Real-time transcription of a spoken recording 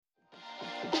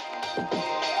Welcome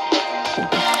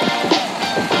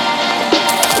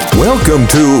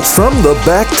to From the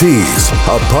Back Tees,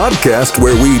 a podcast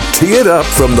where we tee it up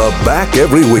from the back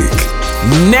every week.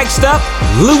 Next up,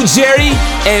 Lou Jerry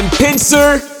and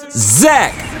Pincer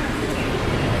Zach.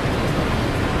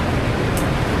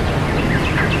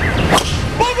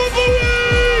 Oh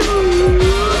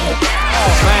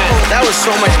man, that was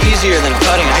so much easier than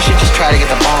putting. I should just try to get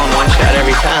the ball in one shot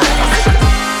every time.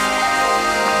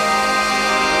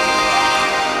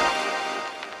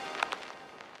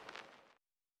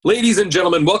 Ladies and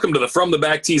gentlemen, welcome to the From the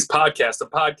Back Tees podcast, a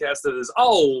podcast that is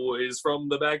always from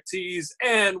the back tees,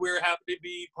 and we're happy to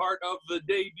be part of the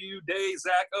debut day,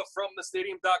 Zach, of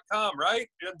FromTheStadium.com, right?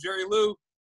 I'm Jerry Lou.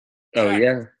 Oh,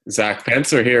 yeah. Zach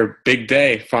Pencer here. Big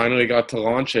day. Finally got to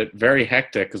launch it. Very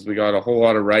hectic because we got a whole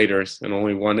lot of writers and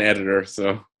only one editor,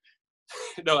 so.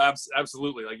 No,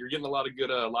 absolutely. Like, you're getting a lot of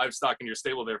good livestock in your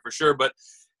stable there for sure, but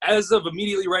as of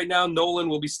immediately right now, Nolan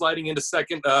will be sliding into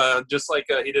second, just like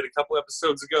he did a couple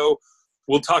episodes ago.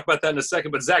 We'll talk about that in a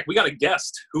second. But, Zach, we got a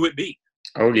guest. Who it be?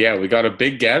 Oh, yeah. We got a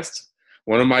big guest.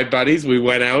 One of my buddies. We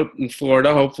went out in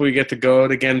Florida. Hopefully we get to go out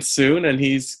again soon. And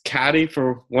he's caddy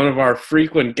for one of our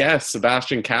frequent guests,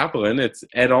 Sebastian Kaplan. It's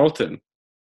Ed Alton.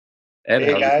 Ed,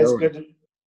 hey, guys.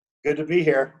 Good to be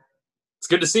here. It's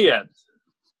good to see you, Ed.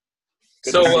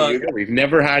 We've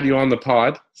never had you on the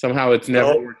pod. Somehow it's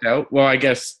never worked out. Well, I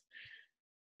guess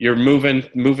you're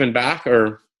moving back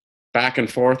or back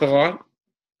and forth a lot?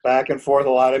 Back and forth a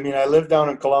lot. I mean, I live down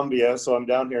in Colombia, so I'm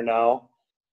down here now.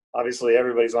 Obviously,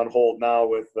 everybody's on hold now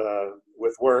with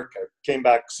work. I came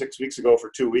back 6 weeks ago for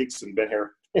 2 weeks and been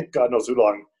here. God knows who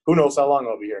long. Who knows how long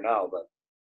I'll be here now? But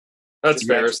that's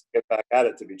fair. Get back at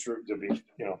it to be true. To be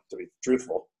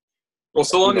truthful. Well,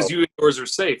 so long as you and yours are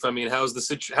safe. I mean,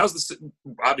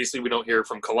 obviously we don't hear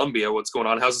from Colombia what's going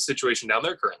on. How's the situation down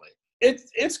there currently?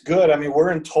 It's good. I mean,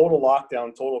 we're in total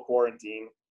lockdown, total quarantine.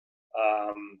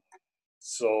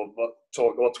 So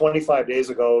 25 days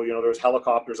ago, there was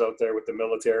helicopters out there with the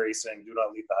military saying, do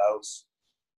not leave the house.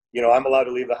 I'm allowed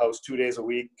to leave the house 2 days a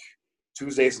week.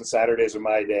 Tuesdays and Saturdays are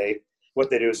my day. What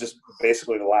they do is just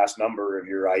basically the last number of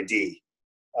your ID.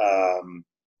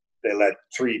 They let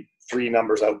three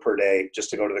numbers out per day just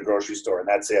to go to the grocery store, and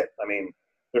that's it. I mean,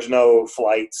 there's no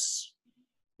flights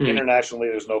internationally.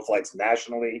 There's no flights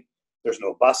nationally. There's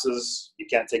no buses. You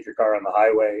can't take your car on the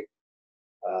highway.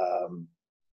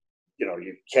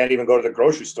 You can't even go to the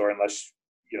grocery store unless,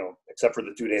 except for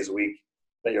the 2 days a week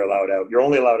that you're allowed out. You're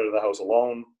only allowed out of the house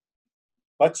alone.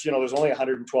 But, there's only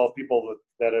 112 people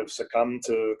that have succumbed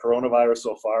to coronavirus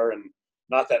so far, and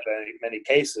not that many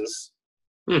cases.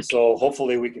 So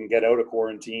hopefully we can get out of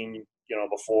quarantine,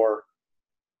 before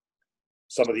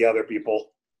some of the other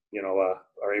people,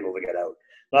 are able to get out.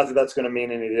 Not that that's going to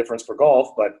mean any difference for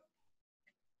golf, but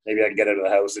maybe I can get out of the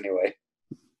house anyway.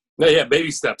 Yeah, baby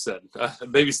steps in.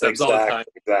 Baby steps all the time.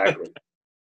 Exactly.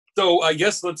 So I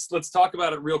guess let's talk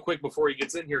about it real quick before he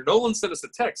gets in here. Nolan sent us a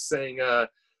text saying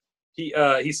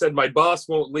he said, my boss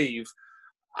won't leave.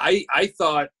 I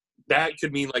thought that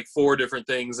could mean like four different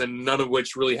things, and none of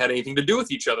which really had anything to do with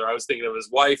each other. I was thinking of his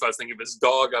wife. I was thinking of his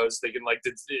dog. I was thinking, like,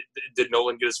 did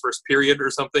Nolan get his first period or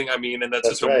something? I mean, and that's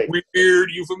just right. A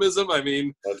weird euphemism. I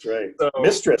mean, that's right. So,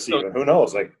 mistress, even. Who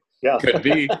knows? Like, yeah, could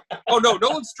be. Oh no,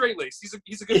 Nolan's straight laced.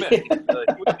 He's a good man.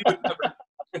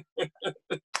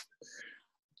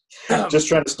 Just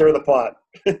trying to stir the pot.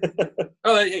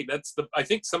 Oh, hey, I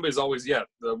think somebody's always,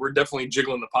 we're definitely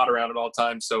jiggling the pot around at all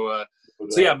times. So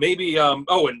yeah, maybe, and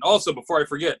also before I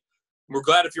forget, we're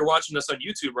glad if you're watching us on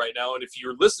YouTube right now. And if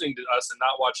you're listening to us and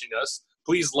not watching us,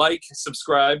 please like,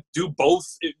 subscribe, do both.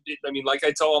 I mean, like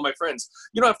I tell all my friends,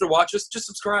 you don't have to watch us, just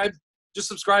subscribe. Just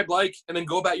subscribe, like, and then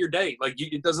go about your day. Like,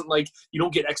 it doesn't, like, you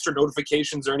don't get extra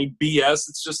notifications or any BS.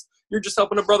 It's just, you're just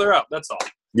helping a brother out. That's all.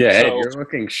 Yeah, Ed, you're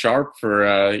looking sharp for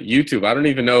YouTube. I don't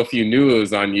even know if you knew it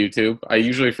was on YouTube. I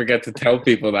usually forget to tell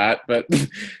people that, but.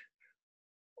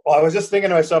 Well, I was just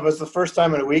thinking to myself, it's the first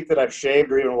time in a week that I've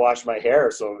shaved or even washed my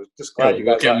hair. So just glad you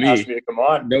guys asked me to come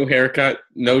on. No haircut,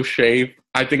 no shave.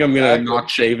 I think I'm going to not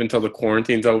shave until the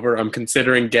quarantine's over. I'm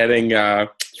considering getting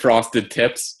frosted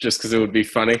tips just because it would be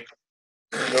funny.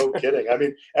 No kidding. I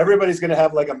mean, everybody's going to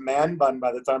have like a man bun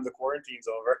by the time the quarantine's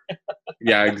over.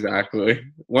 Yeah, exactly.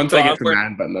 Once I get the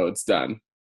man bun, though, it's done.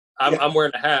 I'm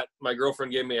wearing a hat. My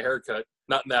girlfriend gave me a haircut.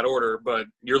 Not in that order, but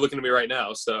you're looking at me right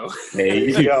now, so. There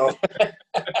you go.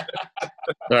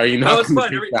 Are you not going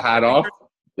to take the hat off?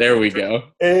 There we go.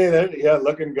 Hey,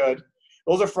 looking good.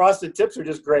 Those are frosted tips or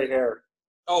just gray hair?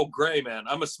 Oh, gray, man.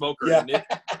 I'm a smoker, and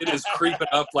it is creeping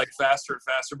up like faster and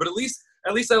faster. But at least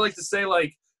I like to say,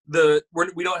 like,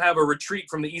 we don't have a retreat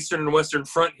from the Eastern and Western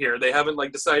Front here. They haven't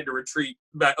like decided to retreat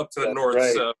back up to the north.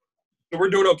 Right. So we're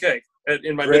doing okay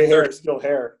in my Gray hair, mid-30s. still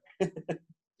hair.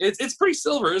 It's pretty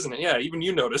silver, isn't it? Yeah, even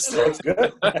you noticed. It looks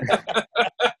good.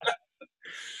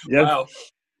 Yeah. Wow.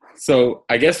 So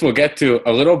I guess we'll get to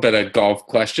a little bit of golf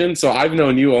questions. So I've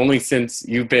known you only since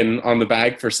you've been on the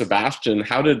bag for Sebastian.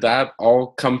 How did that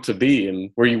all come to be? And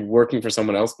were you working for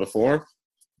someone else before?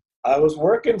 I was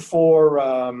working for,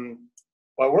 I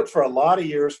worked for a lot of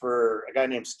years for a guy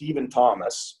named Stephen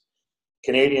Thomas,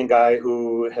 Canadian guy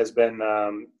who has been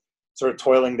sort of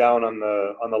toiling down on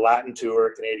the Latin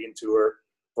tour, Canadian tour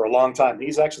for a long time.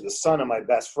 He's actually the son of my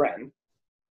best friend.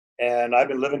 And I've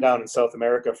been living down in South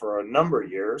America for a number of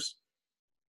years.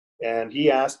 And he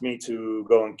asked me to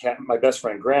go and my best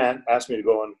friend Grant asked me to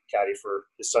go and caddy for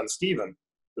his son Stephen,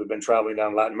 who'd been traveling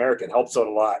down Latin America. It helps out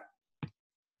a lot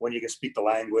when you can speak the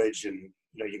language, and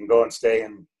you can go and stay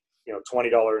in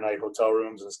 $20 a night hotel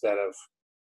rooms instead of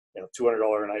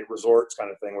 $200 a night resorts kind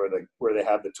of thing where they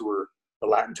have the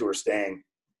Latin tour staying.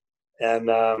 And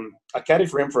I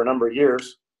caddied for him for a number of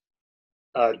years,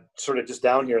 sort of just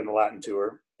down here in the Latin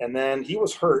tour. And then he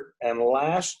was hurt, and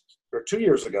 2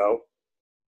 years ago,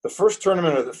 the first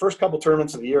couple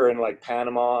tournaments of the year in like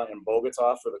Panama and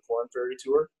Bogota for the Corn Ferry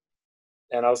Tour.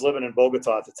 And I was living in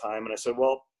Bogota at the time, and I said,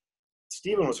 well,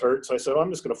 Stephen was hurt, so I said, well, I'm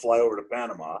just going to fly over to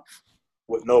Panama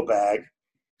with no bag.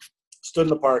 Stood in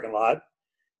the parking lot,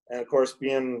 and of course,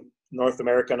 being North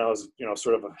American, I was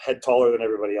sort of a head taller than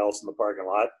everybody else in the parking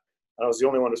lot. I was the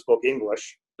only one who spoke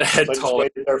English. Head so taller.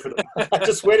 I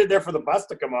just waited there for the bus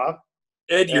to come off.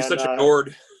 Ed, you're such a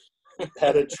gourd.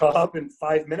 Had a job in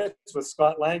 5 minutes with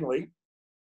Scott Langley,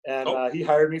 and he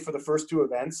hired me for the first two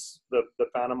events, the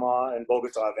Panama and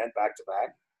Bogota event back to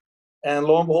back. And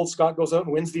lo and behold, Scott goes out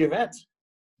and wins the event.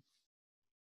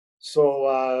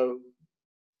 So,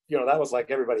 that was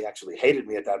like everybody actually hated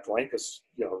me at that point because,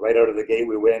 right out of the gate,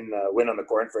 we win on the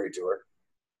Corn Ferry Tour.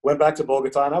 Went back to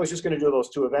Bogota, and I was just going to do those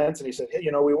two events. And he said, hey,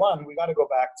 we won. We got to go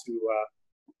back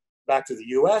to the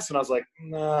U.S. And I was like,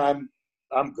 nah,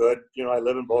 I'm good. I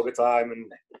live in Bogota. I'm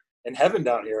in heaven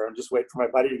down here. I'm just waiting for my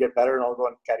buddy to get better, and I'll go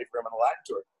and caddy for him on the Latin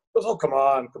Tour. He goes, oh, come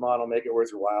on. I'll make it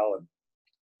worth your while. And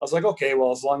I was like, okay,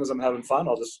 well, as long as I'm having fun,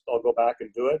 I'll go back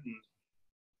and do it. And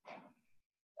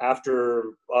after,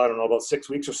 I don't know, about 6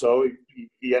 weeks or so,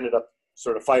 he ended up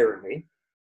sort of firing me.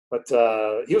 But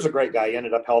he was a great guy. He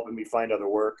ended up helping me find other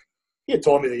work. He had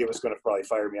told me that he was going to probably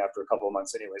fire me after a couple of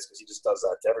months anyways, because he just does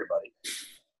that to everybody.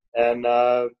 And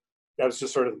that was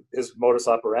just sort of his modus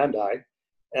operandi.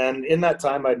 And in that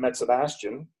time, I'd met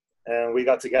Sebastian, and we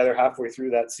got together halfway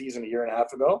through that season a year and a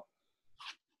half ago.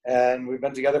 And we've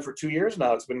been together for 2 years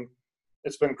now. It's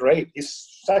been great.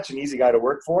 He's such an easy guy to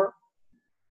work for.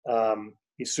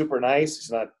 He's super nice.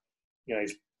 He's not,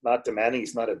 he's not demanding.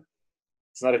 He's not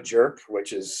a jerk,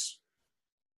 which is,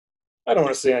 I don't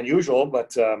want to say unusual,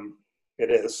 but it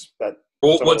is. But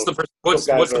well, what's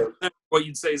what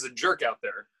you'd say is a jerk out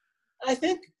there? I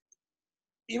think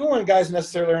even when guys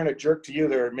necessarily aren't a jerk to you,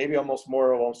 they're maybe almost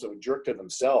a jerk to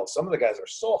themselves. Some of the guys are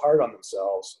so hard on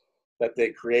themselves that they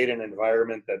create an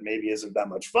environment that maybe isn't that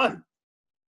much fun.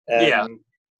 And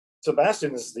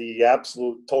Sebastian is the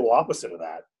absolute total opposite of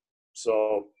that.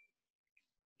 So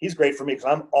he's great for me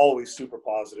because I'm always super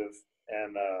positive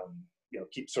and,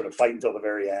 keep sort of fighting till the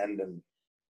very end. And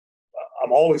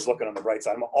I'm always looking on the bright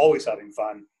side. I'm always having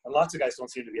fun. And lots of guys don't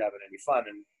seem to be having any fun.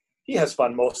 And he has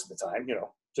fun most of the time,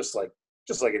 just like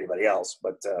anybody else.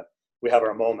 But we have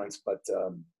our moments. But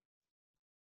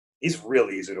he's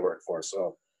really easy to work for.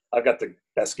 So I've got the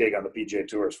best gig on the PGA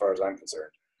Tour as far as I'm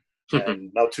concerned.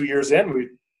 And now 2 years in, we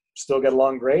still get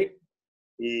along great.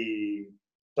 He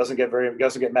doesn't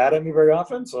get mad at me very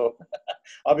often. So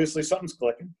obviously something's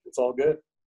clicking. It's all good.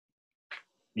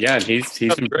 Yeah, and he's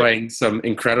been playing some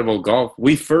incredible golf.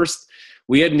 We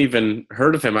hadn't even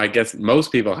heard of him. I guess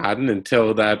most people hadn't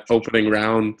until that opening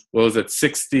round. What was it,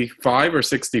 65 or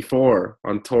 64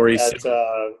 on Torrey?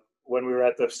 When we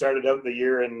were started out the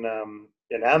year in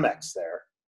Amex there.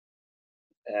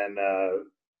 And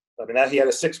he had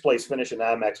a 6th place finish in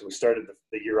Amex, and we started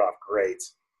the year off great.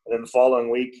 And then the following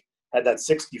week had that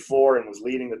 64 and was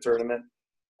leading the tournament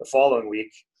the following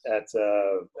week at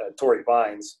Torrey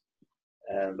Pines.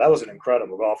 And that was an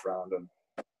incredible golf round. And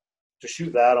to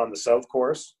shoot that on the South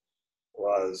course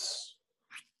was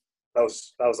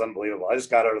unbelievable. I just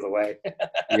got out of the way.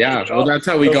 Yeah, well, that's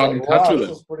how we got in touch with him. This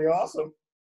was pretty awesome.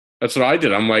 That's what I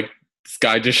did. I'm like, this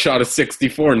guy just shot a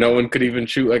 64. No one could even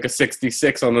shoot like a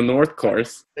 66 on the North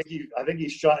course.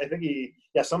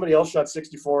 Somebody else shot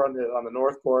 64 on the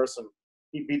North course, and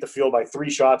he beat the field by 3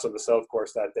 shots on the South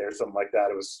course that day or something like that.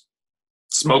 It was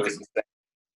smoking.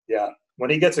 Yeah. When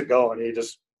he gets it going, he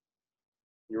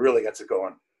really gets it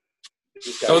going.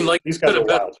 These guys are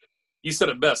wild. You said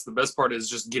it best. The best part is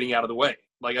just getting out of the way.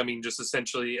 Like, I mean, just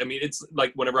essentially, I mean, it's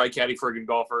like whenever I caddy for a good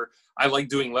golfer, I like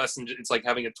doing less, and it's like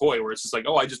having a toy where it's just like,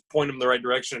 oh, I just point him the right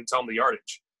direction and tell him the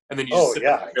yardage, and then you just sit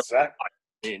there. Exactly.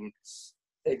 I mean,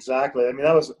 exactly. I mean,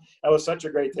 that was such a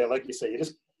great day. Like you say,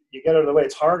 you get out of the way.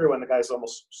 It's harder when the guy's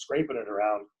almost scraping it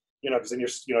around, because then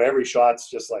every shot's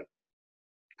just like,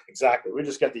 exactly. We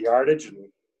just get the yardage, and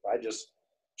I just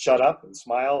shut up and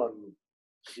smile, and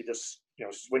you just,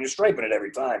 when you're scraping it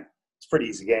every time, it's a pretty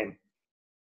easy game.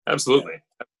 Absolutely.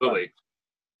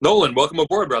 Nolan, welcome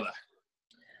aboard, brother.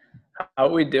 How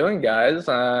are we doing, guys?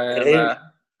 I'm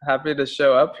happy to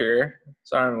show up here.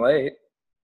 Sorry I'm late.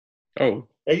 Oh.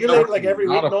 Are you late like every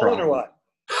week, Nolan, or what?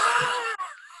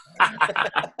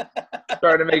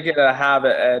 Try to make it a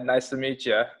habit, Ed. Nice to meet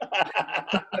you.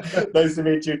 Nice to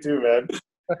meet you too, man.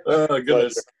 Oh,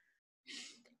 goodness.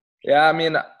 Yeah, I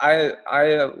mean,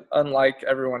 I unlike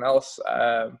everyone else,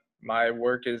 my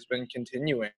work has been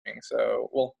continuing. So,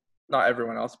 well, not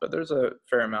everyone else, but there's a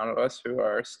fair amount of us who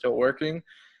are still working.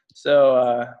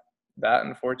 So that,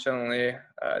 unfortunately,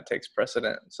 takes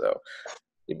precedent. So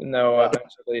even though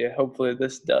eventually, hopefully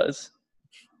this does.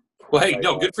 Well, hey,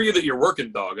 no, good for you that you're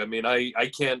working, dog. I mean,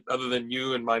 I can't, other than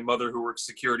you and my mother who works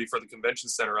security for the convention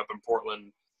center up in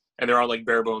Portland, and they're on like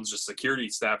bare bones just security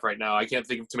staff right now. I can't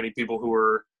think of too many people who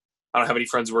are, I don't have any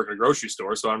friends who work in a grocery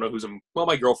store, so I don't know who's, well,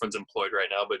 my girlfriend's employed right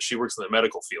now, but she works in the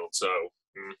medical field, so.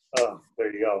 Oh,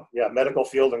 there you go. Yeah, medical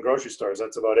field and grocery stores,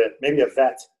 that's about it. Maybe a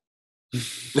vet.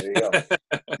 There you go.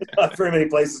 Not very many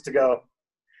places to go.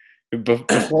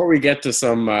 Before we get to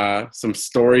some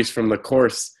stories from the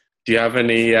course, do you have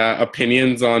any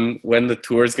opinions on when the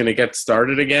tour is going to get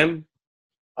started again?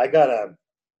 I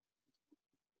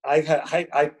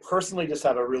personally just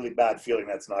have a really bad feeling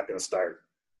that's not going to start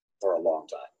for a long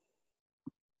time.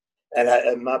 And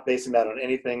I'm not basing that on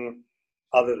anything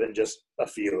other than just a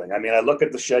feeling. I mean, I look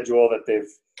at the schedule that they've,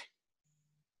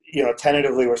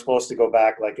 tentatively we're supposed to go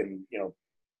back like in,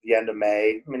 the end of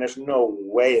May. I mean, there's no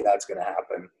way that's going to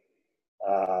happen.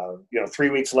 3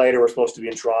 weeks later, we're supposed to be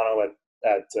in Toronto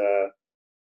at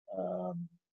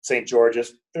St.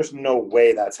 George's. There's no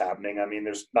way that's happening. I mean,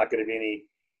 there's not going to be any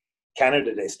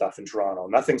Canada Day stuff in Toronto.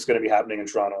 Nothing's going to be happening in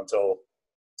Toronto until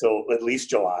at least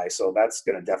July. So that's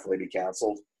going to definitely be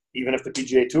canceled, even if the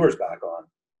PGA Tour is back on.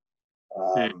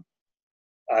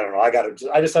 I don't know.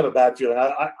 I just have a bad feeling.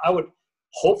 I would,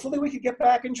 hopefully we could get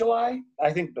back in July.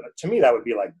 I think, but to me, that would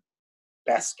be like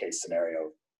best case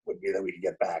scenario would be that we could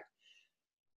get back.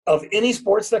 Of any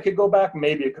sports that could go back,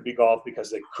 maybe it could be golf,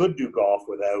 because they could do golf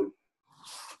without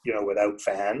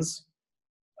fans.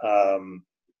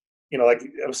 Like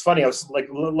it was funny. I was like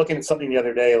looking at something the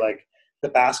other day, like the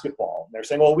basketball. And they're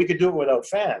saying, well, we could do it without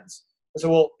fans. I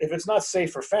said, well, if it's not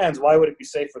safe for fans, why would it be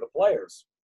safe for the players?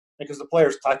 Because the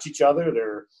players touch each other.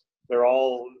 They're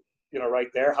all, right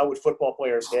there. How would football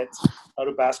players hit? How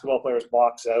do basketball players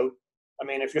box out? I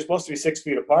mean, if you're supposed to be 6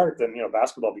 feet apart, then,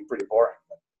 basketball would be pretty boring.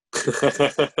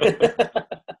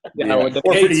 Or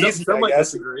pretty easy, some might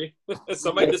disagree.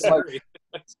 Some might disagree.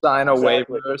 Sign a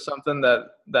waiver or something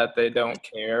that they don't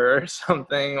care or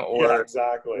something, or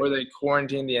exactly. Or they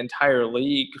quarantine the entire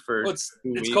league for. Well,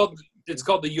 it's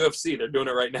called the UFC. They're doing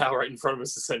it right now, right in front of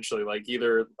us, essentially. Like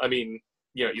either, I mean,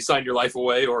 you sign your life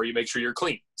away, or you make sure you're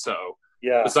clean. So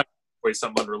yeah, besides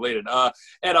something unrelated.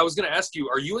 Ed, I was going to ask you,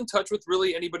 are you in touch with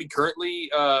really anybody currently?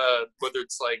 Whether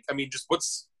it's like, I mean, just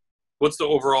what's the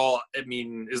overall, I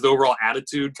mean, is the overall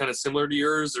attitude kind of similar to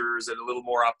yours, or is it a little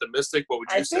more optimistic? What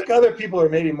would you say? I think other people are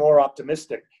maybe more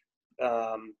optimistic.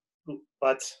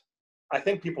 But I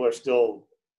think people are still,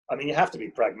 I mean, you have to be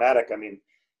pragmatic. I mean,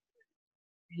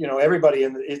 everybody,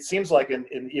 it seems like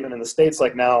even in the States,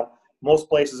 like now, most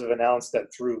places have announced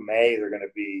that through May, they're going to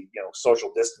be,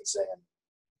 social distancing and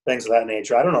things of that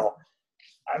nature. I don't know.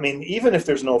 I mean, even if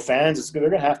there's no fans, they're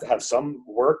going to have some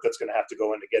work that's going to have to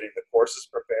go into getting the courses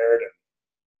prepared and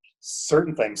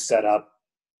certain things set up,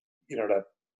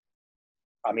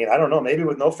 I mean, I don't know, maybe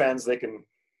with no fans, they can,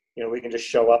 we can just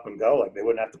show up and go. Like they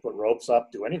wouldn't have to put ropes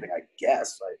up, do anything, I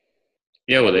guess.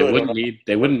 Yeah, well, they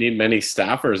wouldn't need many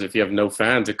staffers if you have no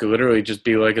fans. It could literally just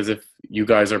be like as if you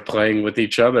guys are playing with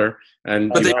each other.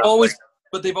 And But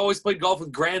they've always played golf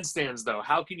with grandstands, though.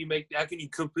 How can you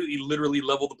completely, literally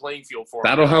level the playing field for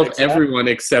them? That'll help everyone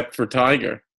except for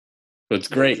Tiger. So it's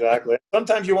great. Exactly.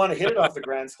 Sometimes you want to hit it off the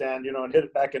grandstand, and hit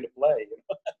it back into play.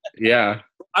 Yeah.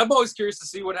 I'm always curious to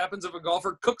see what happens if a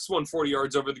golfer cooks one 40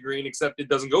 yards over the green, except it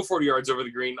doesn't go 40 yards over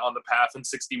the green on the path and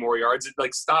 60 more yards.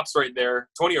 It stops right there,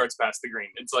 20 yards past the green.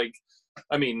 It's like,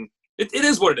 I mean, It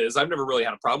is what it is. I've never really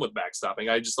had a problem with backstopping.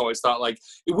 I just always thought like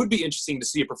it would be interesting to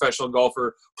see a professional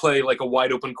golfer play like a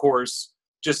wide open course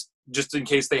just in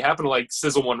case they happen to like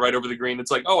sizzle one right over the green.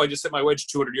 It's like, oh, I just hit my wedge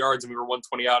 200 yards and we were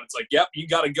 120 out. It's like, yep, you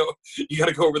got to go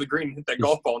over the green and hit that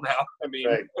golf ball now. I mean,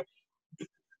 right.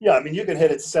 Yeah, I mean, you can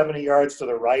hit it 70 yards to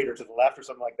the right or to the left or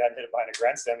something like that and hit it behind a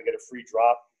grandstand and get a free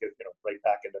drop, right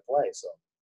back into play. So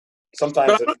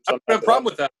sometimes I don't have a problem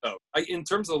with that, though. In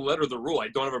terms of the letter of the rule, I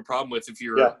don't have a problem with if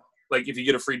you're like if you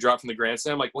get a free drop from the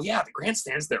grandstand. I'm like, well, yeah, the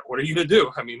grandstand's there. What are you going to do?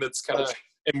 I mean, that's kind of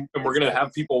and we're going to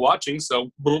have people watching.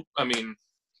 So, I mean,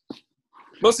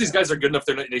 most of these guys are good enough.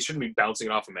 They shouldn't be bouncing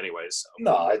it off them anyways. So.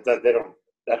 No, they don't.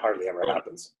 That hardly ever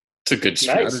happens. It's a good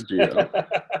strategy, though.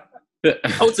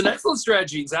 Oh, it's an excellent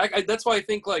strategy, Zach. That's why I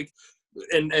think like,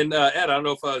 and Ed, I don't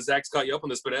know if Zach's caught you up on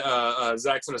this, but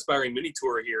Zach's an aspiring mini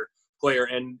tour player,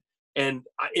 and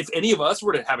if any of us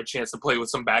were to have a chance to play with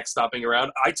some backstopping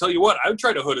around, I tell you what, I would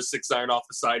try to hood a 6-iron off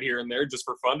the side here and there just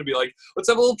for fun to be like, let's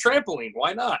have a little trampoline.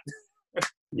 Why not?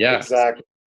 Yeah,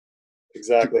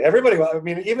 exactly. Everybody. I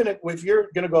mean, even if you're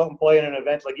going to go out and play in an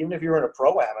event, like even if you're in a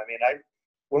pro-am, I mean,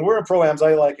 when we're in pro-ams,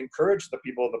 I like encourage the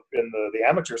people in the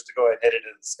amateurs to go ahead and hit it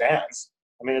in the stands.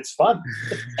 I mean, it's fun.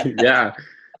 Yeah.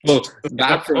 Well,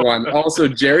 that for one. Also,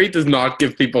 Jerry does not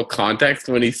give people context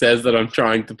when he says that I'm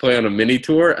trying to play on a mini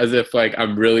tour as if like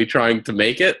I'm really trying to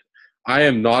make it. I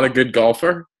am not a good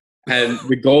golfer, and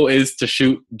the goal is to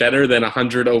shoot better than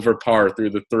 100 over par through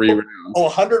the 3 rounds. Oh,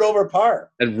 100 over par.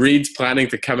 And Reed's planning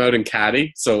to come out and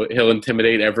caddy, so he'll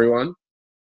intimidate everyone.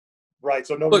 Right,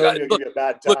 so nobody will give you a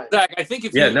bad time. Look, Zach, I think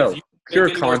if you pure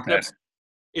content.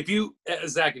 If you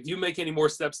make any more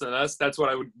steps than us, that's what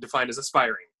I would define as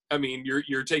aspiring. I mean,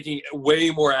 you're taking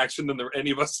way more action than any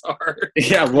of us are.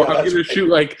 Yeah, well, I'm going to shoot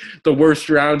like the worst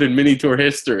round in mini tour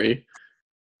history.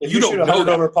 If you don't shoot 100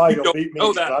 over par, you'll beat me.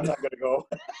 So I'm not going to go.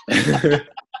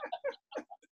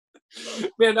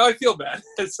 Man, now I feel bad.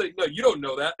 It's like, no, you don't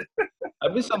know that.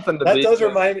 That'd be something to beat.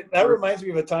 That reminds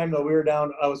me of a time though.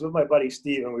 I was with my buddy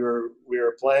Steve, and we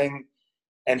were playing,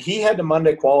 and he had to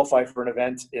Monday qualify for an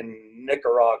event in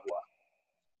Nicaragua.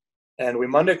 And we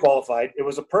Monday qualified. It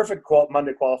was a perfect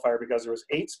Monday qualifier because there was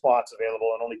 8 spots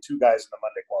available and only 2 guys in the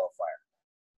Monday qualifier.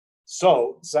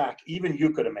 So, Zach, even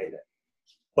you could have made it.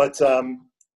 But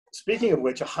speaking of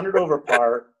which, 100 over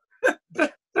par.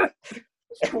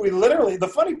 And we literally, the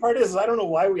funny part is I don't know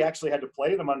why we actually had to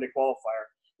play the Monday qualifier.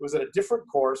 It was at a different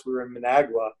course. We were in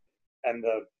Managua, and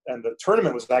the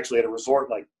tournament was actually at a resort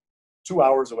like 2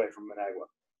 hours away from Managua.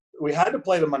 We had to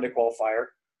play the Monday qualifier,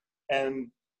 and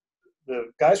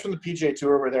the guys from the PGA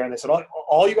Tour were there, and they said,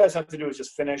 all you guys have to do is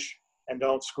just finish and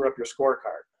don't screw up your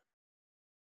scorecard.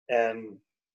 And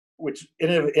which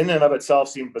in and of itself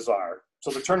seemed bizarre.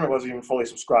 So the tournament wasn't even fully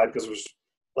subscribed because it was,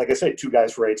 like I say, 2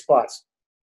 guys for 8 spots.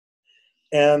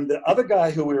 And the other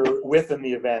guy who we were with in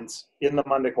the event in the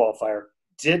Monday qualifier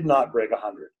did not break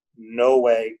 100. No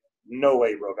way he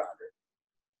broke 100.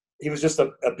 He was just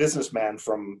a businessman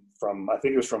from I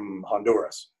think he was from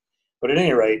Honduras. But at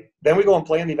any rate, then we go and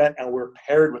play in the event, and we're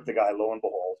paired with the guy, lo and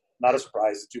behold. Not a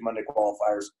surprise, the 2 Monday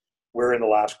qualifiers. We're in the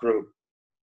last group.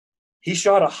 He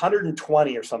shot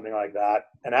 120 or something like that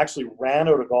and actually ran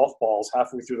out of golf balls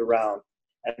halfway through the round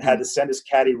and had to send his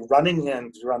caddy running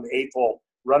in around the 8th hole,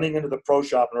 running into the pro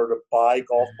shop in order to buy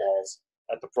golf balls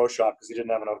at the pro shop because he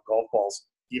didn't have enough golf balls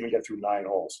to even get through 9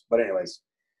 holes. But anyways,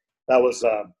 that was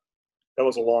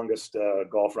the longest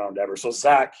golf round ever. So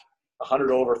Zach,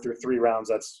 100 over through 3 rounds,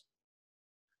 that's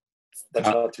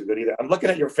not too good either. I'm looking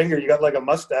at your finger. You got like a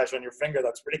mustache on your finger.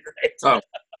 That's pretty great. Oh,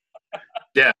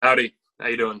 yeah. Howdy. How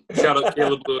you doing? Shout out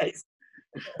Caleb Blue.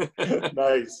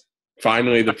 Nice.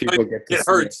 Finally, the people get to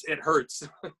see it. It hurts.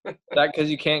 That because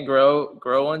you can't grow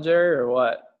one, Jerry, or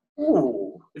what?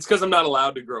 Ooh. It's because I'm not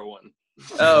allowed to grow one.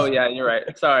 Oh, yeah, you're right.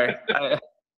 Sorry.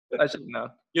 I should know.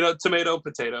 Tomato,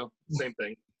 potato, same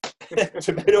thing.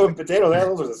 Tomato and potato,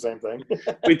 those are the same thing.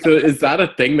 Wait, so is that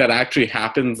a thing that actually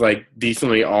happens like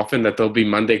decently often, that there'll be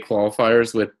Monday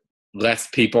qualifiers with less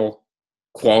people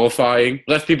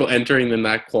entering than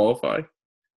that qualify?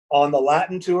 On the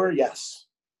Latin tour, yes.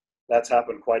 That's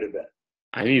happened quite a bit.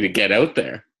 I need to get out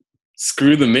there.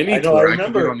 Screw the mini tour. I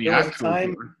remember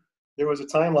there was a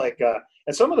time like,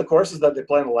 and some of the courses that they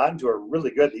play on the Latin tour are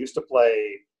really good. They used to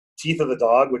play Teeth of the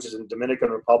Dog, which is in Dominican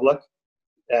Republic.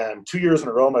 And 2 years in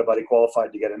a row, my buddy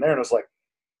qualified to get in there. And it was like,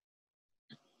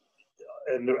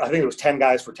 and I think it was 10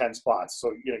 guys for 10 spots.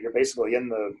 So, you're basically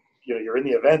you're in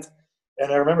the event.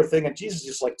 And I remember thinking, Jesus,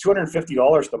 just like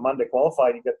 $250 to Monday qualify.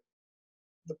 And you get,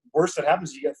 the worst that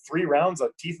happens, you get 3 rounds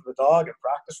of Teeth of the Dog and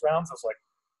practice rounds. I was like,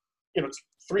 it's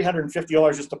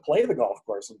 $350 just to play the golf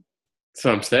course. And, so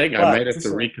I'm saying I might have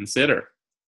to reconsider.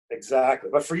 Exactly.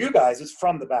 But for you guys, it's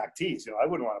from the back tees. I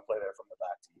wouldn't want to play there from the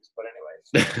back tees. But anyways.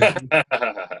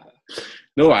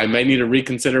 No, I might need to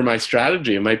reconsider my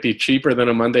strategy. It might be cheaper than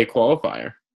a Monday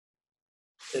qualifier.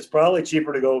 It's probably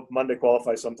cheaper to go Monday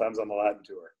qualify sometimes on the Latin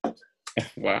Tour.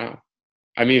 Wow.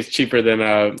 I mean, it's cheaper than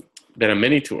a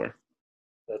mini tour.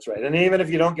 That's right. And even if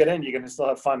you don't get in, you can still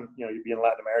have fun. You'd be in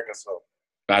Latin America. So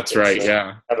that's right.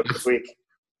 Yeah. Have a good week.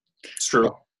 It's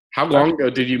true. How long ago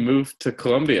did you move to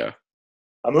Colombia?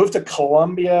 I moved to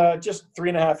Colombia just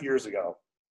 3.5 years ago.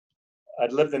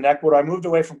 I'd lived in Ecuador. I moved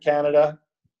away from Canada,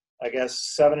 I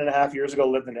guess 7.5 years ago,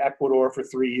 lived in Ecuador for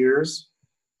 3 years,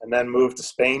 and then moved to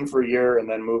Spain for a year, and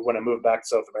then when I moved back to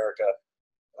South America,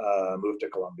 moved to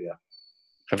Colombia.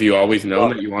 Have you always known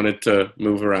that you wanted to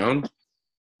move around?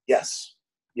 Yes.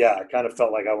 Yeah, I kind of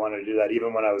felt like I wanted to do that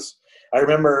even when I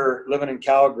remember living in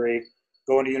Calgary,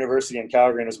 going to university in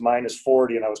Calgary, and it was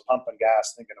 -40, and I was pumping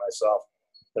gas, thinking to myself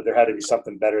that there had to be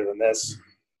something better than this,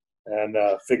 and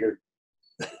figured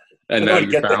and now I would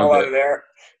you get the found hell out it. of there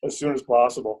as soon as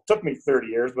possible. Took me 30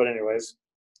 years, but anyways,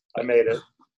 I made it.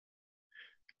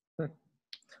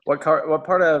 What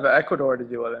part of Ecuador did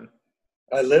you live in?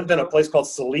 I lived in a place called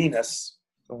Salinas,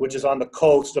 which is on the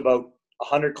coast about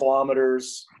 100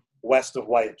 kilometers west of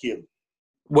Guayaquil.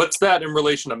 What's that in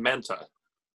relation to Manta?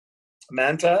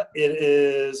 Manta, it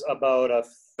is about a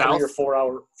 3 or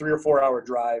 4 hour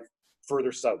drive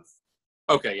further south.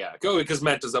 Okay, yeah. Go because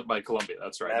Manta's up by Colombia.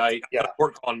 That's right. Yeah. I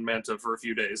worked on Manta for a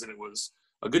few days, and it was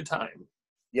a good time.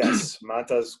 Yes,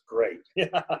 Manta's great.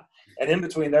 Yeah. And in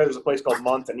between there's a place called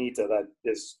Montanita that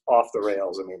is off the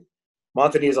rails. I mean,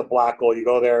 Montanita is a black hole. You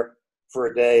go there for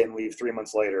a day and leave 3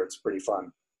 months later. It's pretty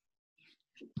fun.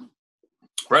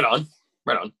 Right on.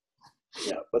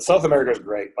 Yeah, but South America is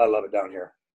great. I love it down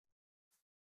here.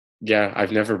 Yeah,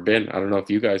 I've never been. I don't know if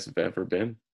you guys have ever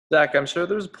been. Zach, I'm sure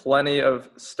there's plenty of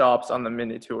stops on the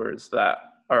mini tours that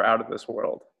are out of this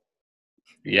world.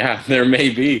 Yeah, there may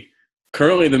be.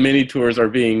 Currently, the mini tours are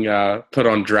being put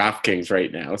on DraftKings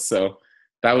right now, so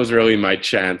that was really my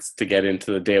chance to get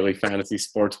into the daily fantasy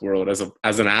sports world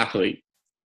as an athlete.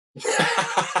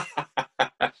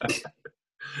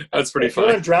 That's pretty if you're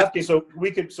fun. on DraftKings, so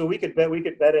we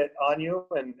could bet it on you,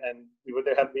 and would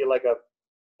there have to be like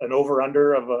an over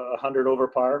under of 100 over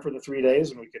par for the 3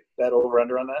 days, and we could bet over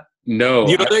under on that? No,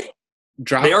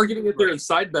 they are getting their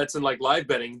side bets and like live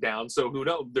betting down, so who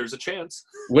knows? There's a chance.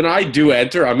 When I do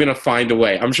enter, I'm gonna find a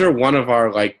way. I'm sure one of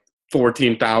our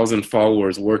 14,000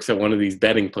 followers works at one of these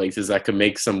betting places that could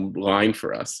make some line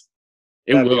for us.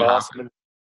 That'd be awesome.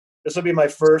 This will be my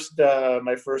first bet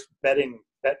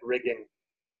rigging.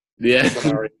 Yeah.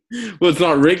 Well, it's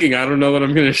not rigging. I don't know what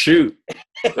I'm going to shoot.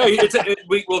 No,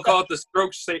 we'll call it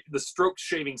the stroke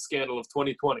shaving scandal of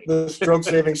 2020. The stroke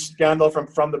saving scandal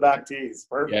from the back tees.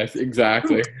 Perfect. Yes,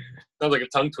 exactly. Sounds like a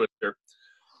tongue twister.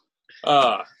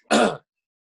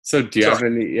 So do you have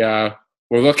any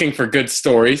we're looking for good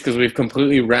stories because we've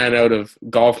completely ran out of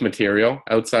golf material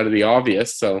outside of the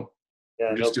obvious. So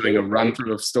we're just doing a run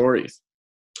through of stories.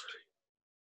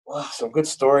 Wow, some good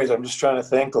stories. I'm just trying to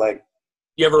think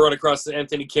you ever run across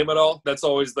Anthony Kim at all? That's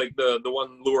always like the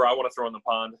one lure I want to throw in the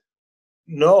pond.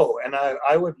 No, and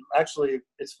I would actually.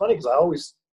 It's funny because I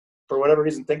always, for whatever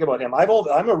reason, think about him.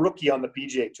 I'm a rookie on the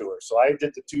PGA Tour, so I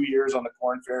did the 2 years on the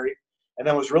Corn Ferry, and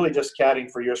then was really just caddying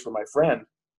for years for my friend.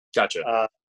 Gotcha.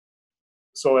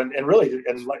 So really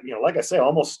like I say, I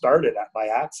almost started by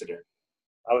accident.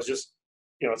 I was just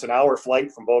it's an hour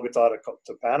flight from Bogota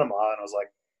to Panama, and I was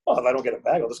like, oh, if I don't get a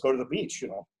bag, I'll just go to the beach.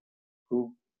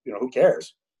 Who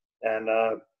cares? And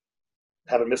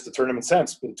haven't missed a tournament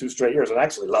since. Been 2 straight years, and I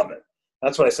actually love it.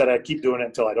 That's what I said. I'd keep doing it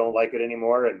until I don't like it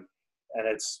anymore, and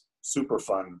it's super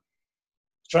fun.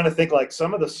 Trying to think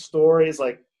some of the stories,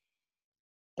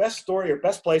 best story or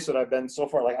best place that I've been so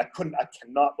far. I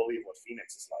cannot believe what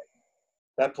Phoenix is like.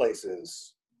 That place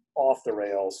is off the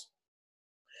rails.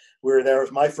 We were there. It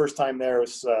was my first time there. It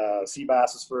was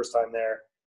Seabass's first time there.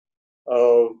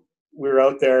 Oh, we were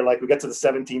out there. We get to the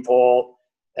 17th hole,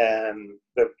 and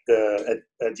the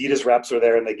Adidas reps are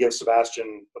there, and they give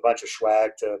Sebastian a bunch of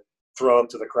swag to throw up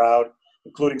to the crowd,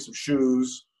 including some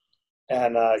shoes.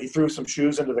 And he threw some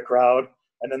shoes into the crowd,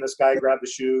 and then this guy grabbed the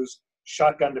shoes,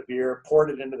 shotgunned a beer, poured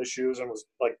it into the shoes, and was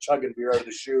chugging beer out of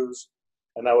the shoes.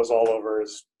 And that was all over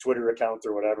his Twitter account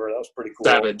or whatever. That was pretty cool.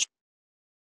 Savage.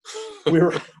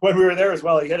 When we were there as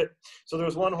well, he hit it. So there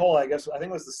was one hole, I think it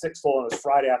was the 6th hole, and it was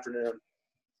Friday afternoon.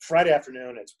 Friday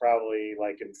afternoon, it's probably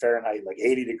in Fahrenheit,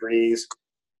 80 degrees.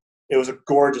 It was a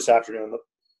gorgeous afternoon.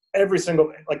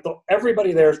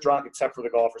 Everybody there is drunk except for the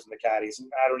golfers and the caddies.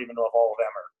 And I don't even know if all of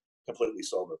them are completely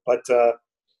sober. But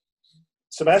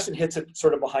Sebastian hits it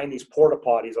sort of behind these porta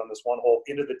potties on this one hole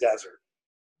into the desert.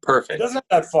 It Perfect. doesn't have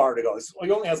that far to go.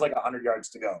 He only has like 100 yards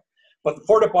to go. But the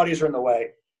porta potties are in the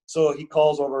way. So he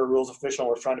calls over a rules official.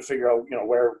 We're trying to figure out,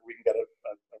 where we can get a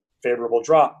favorable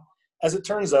drop. As it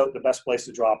turns out, the best place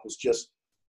to drop was just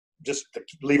to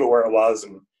leave it where it was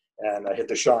and hit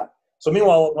the shot. So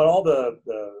meanwhile, when all the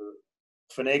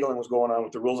finagling was going on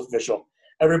with the rules official,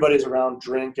 everybody's around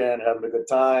drinking, having a good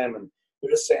time, and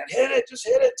they're just saying, hit it,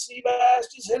 Seabass,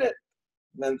 just hit it.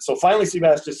 And then so finally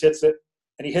Seabass just hits it,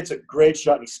 and he hits a great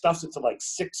shot, and he stuffs it to like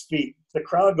 6 feet. The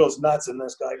crowd goes nuts, and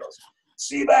this guy goes,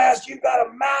 Seabass, you've got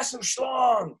a massive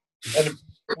schlong. And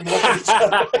we look at each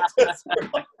other like this. We're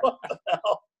like, what the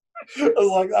hell? I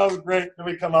was like, that was great. Then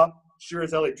we come up, sure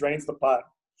as hell, he drains the putt.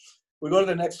 We go to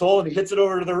the next hole, and he hits it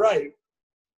over to the right.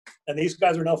 And these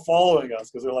guys are now following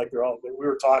us because we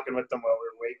were talking with them while we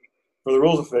were waiting for the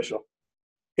rules official.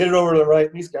 Hit it over to the right,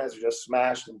 and these guys are just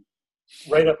smashed and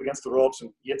right up against the ropes,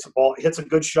 and he hits a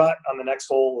good shot on the next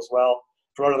hole as well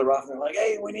from out of the rough. And they're like,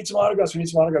 hey, we need some autographs. He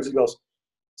goes,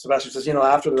 Sebastian says,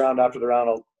 after the round, I'll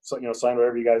sign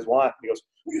whatever you guys want. He goes,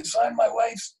 will you sign my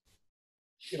wife's,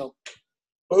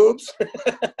 boobs? No,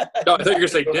 I thought you were going to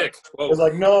say dick. Whoa. I was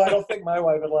like, no, I don't think my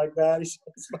wife would like that. He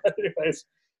says, but anyways,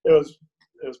 it was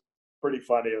pretty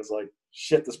funny. It was like,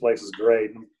 shit, this place is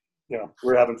great. And,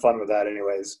 we're having fun with that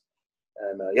anyways.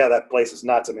 And, that place is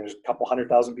nuts. I mean, there's a couple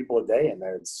 100,000 people a day in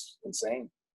there. It's insane.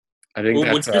 I think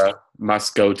that's a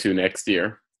must go to next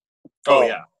year. Oh,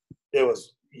 yeah. It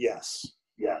was, yes.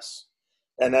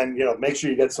 And then, make sure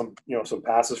you get some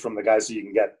passes from the guys so you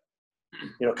can get,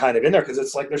 kind of in there. Because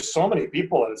it's like there's so many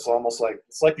people, and it's almost like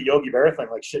the Yogi Berra thing.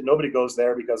 Like, shit, nobody goes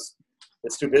there because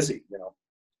it's too busy,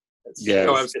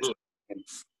 absolutely.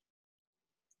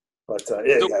 But,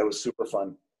 it was super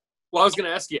fun. Well, I was going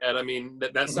to ask you, Ed, I mean,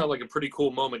 that sounded like a pretty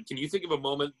cool moment. Can you think of a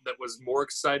moment that was more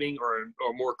exciting or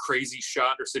more crazy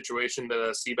shot or situation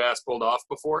that Seabass pulled off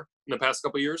before in the past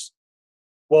couple of years?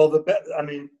 Well,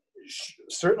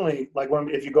 certainly, like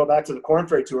if you go back to the Corn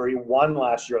Ferry Tour, he won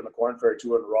last year on the Corn Ferry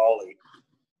Tour in Raleigh.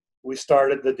 We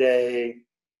started the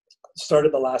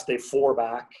last day 4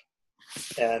 back,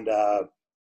 and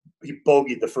he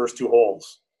bogeyed the first 2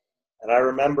 holes. And I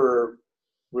remember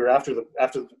we were through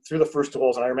the first 2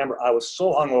 holes, and I remember I was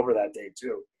so hungover that day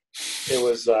too. It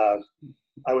was I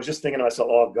was just thinking to myself,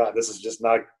 oh God, this is just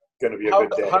not going to be a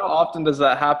good day. How often does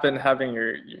that happen? Having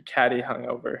your caddy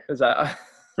hungover? Is that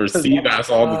for Seabass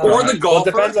all the time? Or the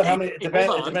golfer? Well, it depends on how many. It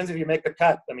depends if you make the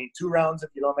cut. I mean, 2 rounds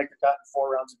if you don't make the cut, and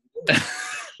 4 rounds if you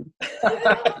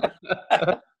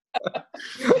do.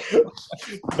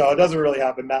 No, it doesn't really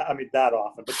happen that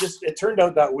often. But just it turned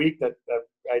out that week that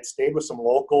I'd stayed with some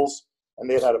locals, and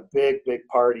they had a big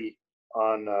party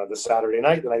on the Saturday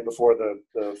night, the night before the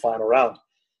final round.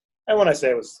 And when I say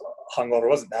I was hungover, it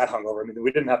wasn't that hungover. I mean,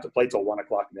 we didn't have to play till 1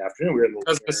 o'clock in the afternoon. We were in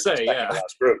the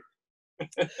last group.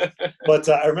 But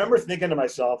I remember thinking to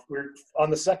myself, we're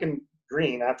on the second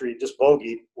green after he just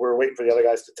bogeyed. We're waiting for the other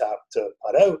guys to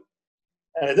putt out.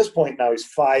 And at this point now he's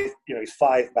 5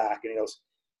 back, and he goes,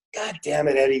 God damn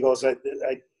it, Eddie. He goes, I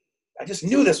just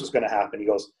knew this was going to happen. He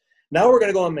goes, now we're going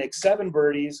to go and make 7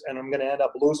 birdies, and I'm going to end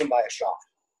up losing by a shot.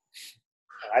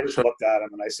 And I just looked at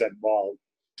him, and I said, well,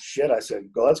 shit. I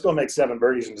said, let's go make 7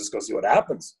 birdies and just go see what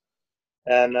happens.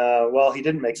 And, he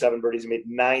didn't make 7 birdies. He made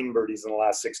 9 birdies in the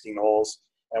last 16 holes,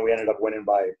 and we ended up winning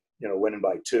by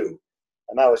 2.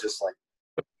 And that was just like,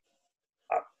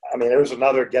 I mean, it was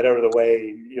another get out of the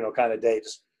way, kind of day.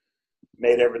 Just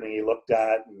made everything he looked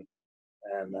at,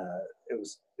 and it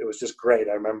was just great.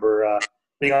 I remember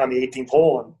being on the 18th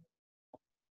hole, and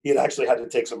he had actually had to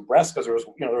take some breaths because there was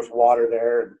water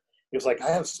there, and he was like,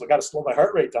 I got to slow my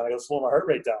heart rate down. I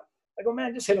go,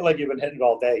 man, just hit it like you've been hitting it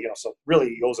all day, So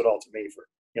really, he owes it all to me for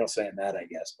saying that, I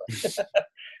guess. But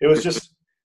it was just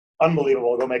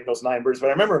unbelievable to go make those 9 birdies. But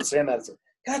I remember him saying that. It's like,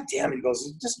 God damn it! He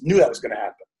goes, just knew that was going to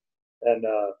happen. And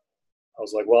I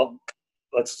was like, well,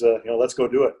 let's go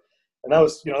do it. And that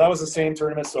was the same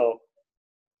tournament. So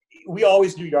we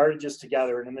always do yardages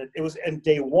together. And it was in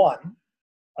day 1.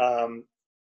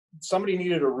 Somebody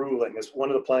needed a ruling. One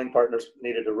of the playing partners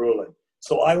needed a ruling.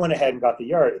 So I went ahead and got the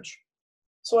yardage.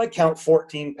 So I count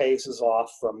 14 paces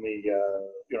off from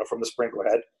the sprinkler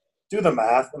head. Do the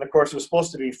math. And of course it was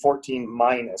supposed to be 14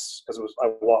 minus because I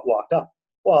walked up.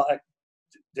 Well, I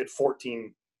did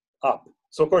 14 up.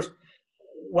 So of course,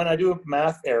 when I do a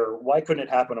math error, why couldn't it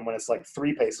happen when it's like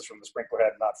 3 paces from the sprinkler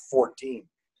head, not 14?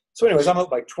 So anyways, I'm up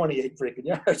by 28 freaking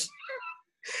yards.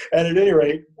 And at any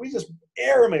rate, we just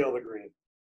airmail the green.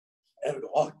 And we go,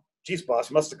 oh, geez, boss,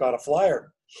 you must have got a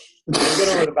flyer. We get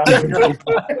over the back.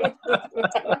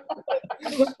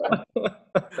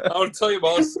 I'll tell you,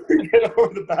 boss. Get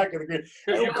over the back of the green.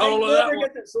 You And call I that never one.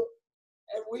 get that. So,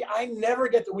 and I never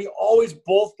get that. We always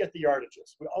both get the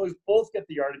yardages. We always both get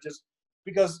the yardages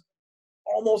because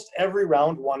almost every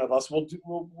round, one of us will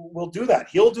do that.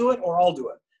 He'll do it or I'll do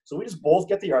it. So we just both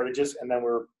get the yardages, and then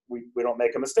we don't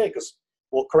make a mistake because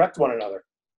we'll correct one another.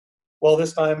 Well,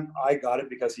 this time I got it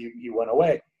because he went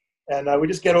away. And we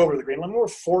just get over the green. We're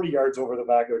 40 yards over the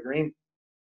back of the green.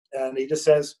 And he just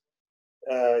says,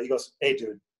 he goes, "Hey,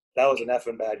 dude, that was an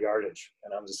effing bad yardage."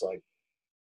 And I'm just like,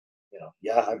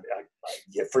 yeah,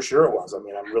 yeah, for sure it was. I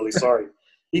mean, I'm really sorry.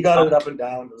 He got it up and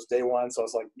down. It was day one. So I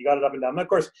was like, you got it up and down. And of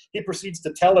course, he proceeds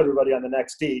to tell everybody on the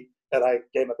next tee that I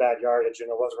gave him a bad yardage and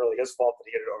it wasn't really his fault that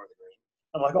he hit it over the green.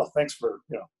 I'm like, oh, thanks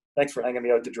for hanging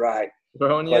me out to dry.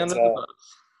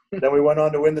 Then we went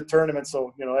on to win the tournament.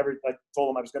 So, I told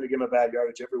him I was going to give him a bad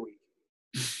yardage every week.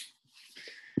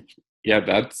 Yeah,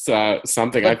 that's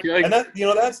something I feel like. And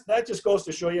that just goes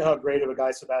to show you how great of a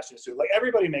guy Sebastian is too. Like,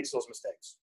 everybody makes those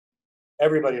mistakes.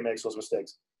 Everybody makes those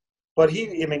mistakes. But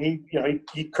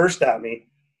he cursed at me.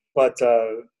 But,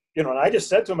 and I just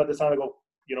said to him at the time, I go,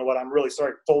 you know what, I'm really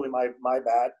sorry. Totally my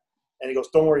bad. And he goes,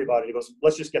 don't worry about it. He goes,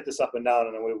 let's just get this up and down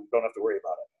and then we don't have to worry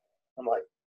about it. I'm like,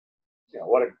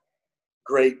 what a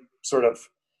great sort of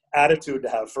attitude to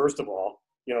have, first of all,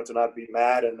 to not be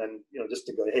mad and then, just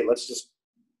to go, hey, let's just,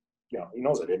 he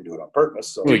knows I didn't do it on purpose.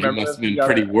 So Well, you must have been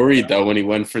pretty worried, though, when he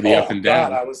went for the up and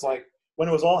down. God, I was like, when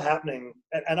it was all happening,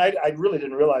 and I really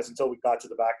didn't realize until we got to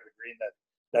the back of the green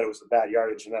that it was the bad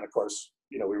yardage. And then, of course,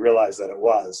 we realized that it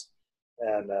was.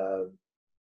 And,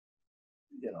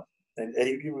 and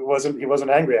he wasn't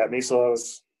angry at me, so it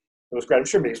was great. I'm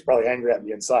sure he was probably angry at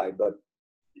me inside, but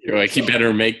you're like, he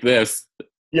better make this.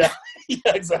 Yeah,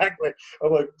 exactly.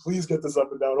 I'm like, please get this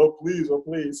up and down. Oh,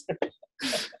 please.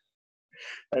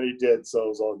 And he did, so it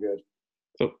was all good.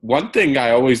 So one thing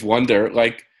I always wonder,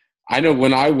 like, I know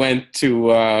when I went to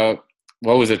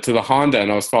to the Honda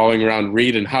and I was following around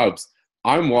Reed and Hubs,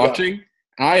 I'm watching.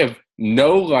 Yeah. I have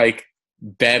no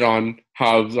bet on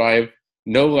Hubs. I have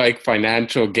no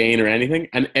financial gain or anything.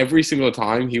 And every single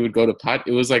time he would go to putt,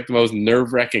 it was the most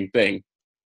nerve-wracking thing.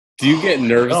 Do you get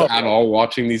nervous at all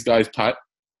watching these guys putt?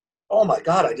 Oh my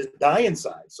God, I just die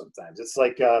inside sometimes. It's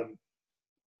like I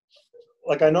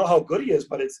know how good he is,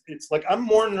 but it's like I'm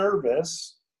more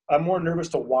nervous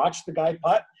to watch the guy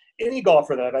putt. Any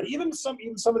golfer that I've had, even some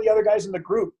of the other guys in the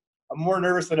group, I'm more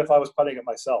nervous than if I was putting it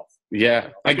myself. Yeah,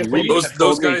 Reed,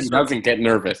 those guys doesn't get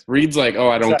nervous. Reed's like, oh,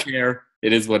 I don't care.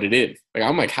 It is what it is. Like,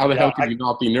 I'm like, how the hell can you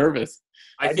not be nervous?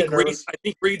 I think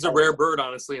Reed's a rare bird,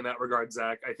 honestly, in that regard,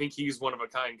 Zach. I think he's one of a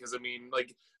kind because,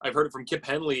 I've heard it from Kip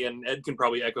Henley, and Ed can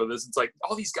probably echo this. It's like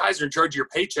all these guys are in charge of your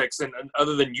paychecks, and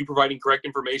other than you providing correct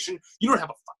information, you don't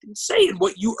have a fucking say in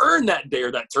what you earn that day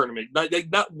or that tournament.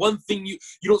 Not one thing you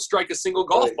don't strike a single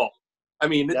golf ball.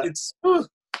 It's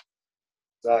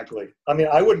Exactly.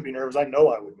 I wouldn't be nervous. I know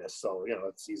I would miss, so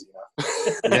it's easy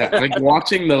enough. Yeah,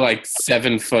 watching the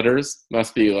 7-footers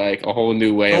must be a whole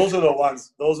new way. Those are the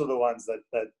ones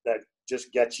that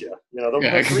just get you. The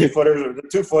 3-footers or the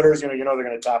 2-footers. They're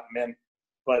going to top them in.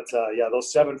 But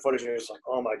those 7-footers, you're just like,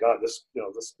 oh my God, this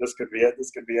could be it. This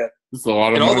could be it. There's a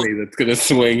lot of money that's going to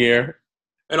swing here.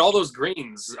 And all those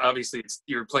greens, obviously,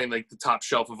 you're playing the top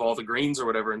shelf of all the greens or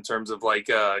whatever in terms of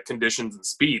conditions and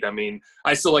speed.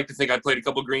 I still like to think I played a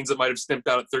couple greens that might have stimped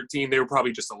out at 13. They were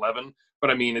probably just 11.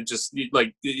 But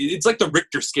it's like the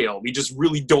Richter scale. We just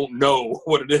really don't know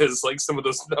what it is. Some of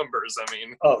those numbers.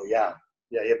 Oh yeah.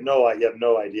 You have no idea.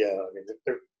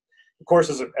 The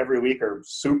courses of every week are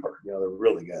super. They're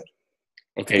really good.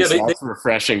 Okay, so that's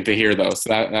refreshing to hear, though. So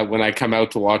that when I come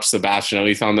out to watch Sebastian, at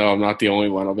least I'll know I'm not the only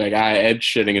one. I'll be like, Ed's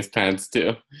shitting his pants,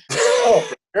 too. Oh,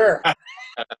 for sure.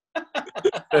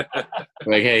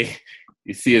 Hey,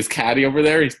 you see his caddy over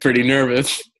there? He's pretty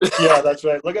nervous. Yeah, that's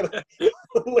right. Look at that.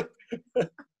 Look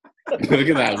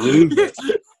at that loser.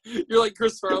 You're like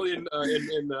Chris Farley in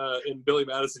Billy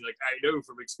Madison. I know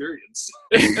from experience.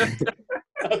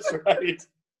 That's right.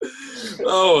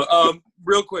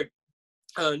 Real quick.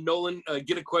 Nolan,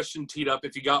 get a question teed up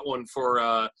if you got one for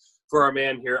our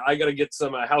man here. I got to get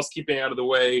some housekeeping out of the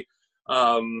way.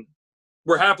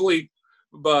 We're happily,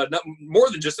 but not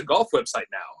more than just a golf website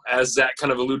now, as Zach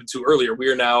kind of alluded to earlier. We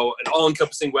are now an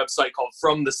all-encompassing website called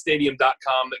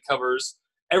FromTheStadium.com that covers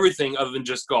everything other than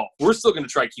just golf. We're still going to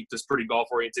try to keep this pretty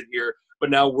golf-oriented here, but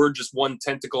now we're just one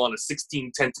tentacle on a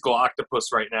 16-tentacle octopus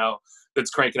right now that's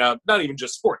cranking out not even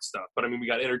just sports stuff, but we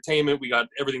got entertainment, we got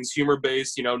everything's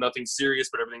humor-based, nothing serious,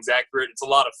 but everything's accurate. It's a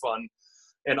lot of fun.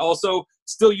 And also,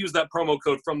 still use that promo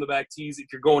code from the back tees if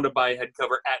you're going to buy a head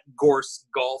cover at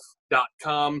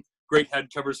gorsegolf.com. great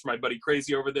head covers for my buddy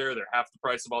Crazy over there. They're half the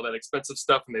price of all that expensive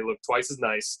stuff, and they look twice as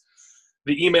nice.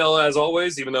 The email, as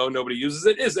always, even though nobody uses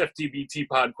it, is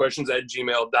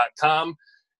ftbtpodquestions@gmail.com.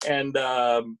 And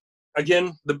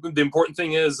again, the important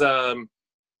thing is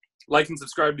like and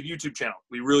subscribe to the YouTube channel.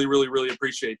 We really, really, really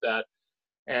appreciate that.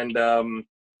 And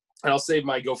I'll save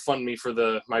my GoFundMe for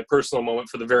my personal moment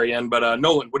for the very end. But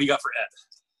Nolan, what do you got for Ed?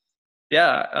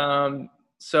 Yeah.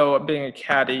 So being a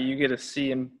caddy, you get to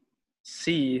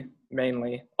see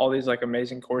mainly all these like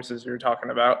amazing courses you're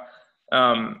talking about.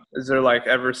 Is there like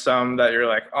ever some that you're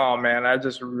like, oh man, I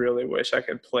just really wish I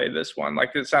could play this one?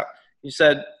 Like you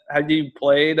said, had you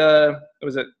played,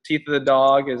 was it Teeth of the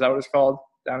Dog? Is that what it's called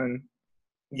down in?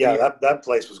 Yeah, that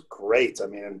place was great. I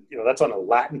mean, that's on a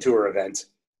Latin Tour event.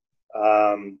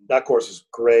 That course is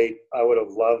great. I would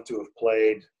have loved to have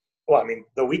played. Well, I mean,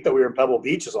 the week that we were in Pebble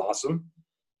Beach is awesome.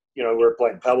 We were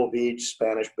playing Pebble Beach,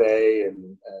 Spanish Bay,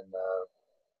 and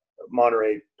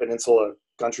Monterey Peninsula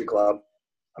Country Club.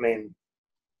 I mean,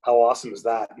 how awesome is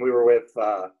that? We were with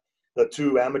the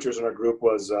two amateurs in our group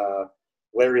was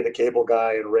Larry the Cable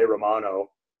Guy and Ray Romano.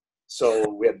 So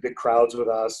we had big crowds with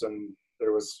us, and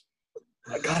there was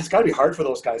God, it's got to be hard for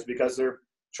those guys because they're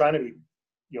trying to be,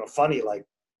 funny like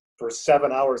for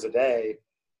 7 hours a day,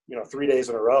 3 days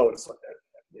in a row. It's like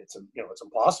it's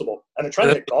impossible, and they're trying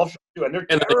to get golf too, and they're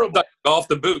terrible. They golf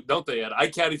to boot, don't they? Ed? I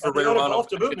caddy for Ray Romano. Golf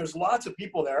to boot, and there's lots of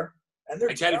people there, and they're.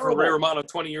 I caddy for Ray Romano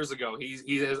 20 years ago.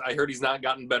 I heard he's not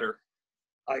gotten better.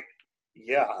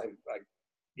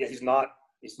 He's not.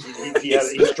 He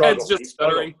struggles. Just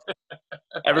stuttering.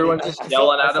 Everyone's just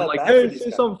yelling at him like, "Hey, say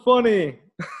something funny."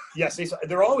 Yeah,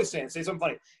 they're always saying, "Say something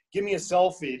funny. Give me a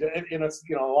selfie." And it's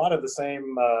a lot of the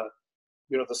same, the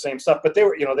same stuff. But they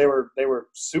were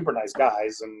super nice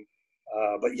guys, and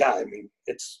but yeah, I mean,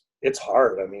 it's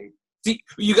hard. I mean, see,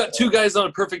 you got two guys on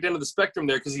a perfect end of the spectrum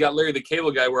there because you got Larry the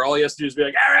Cable Guy, where all he has to do is be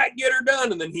like, "All right, get her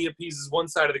done," and then he appeases one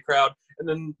side of the crowd. And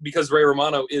then because Ray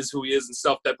Romano is who he is and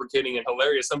self-deprecating and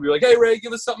hilarious, somebody like, "Hey, Ray,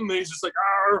 give us something." And he's just like,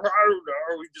 "I don't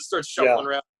know." He just starts shuffling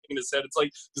around in his head. It's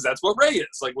like, because that's what Ray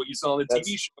is. Like what you saw on the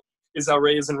TV show is how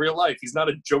Ray is in real life. He's not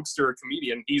a jokester or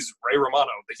comedian. He's Ray Romano,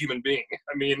 the human being.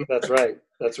 I mean, that's right.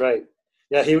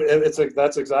 Yeah,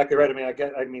 that's exactly right.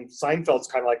 I mean, Seinfeld's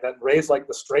kind of like that. Ray's like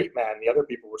the straight man. The other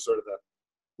people were sort of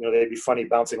they'd be funny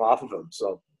bouncing off of him.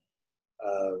 So,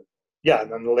 yeah,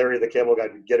 and then Larry the Cable Guy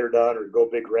would get her done or go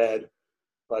Big Red.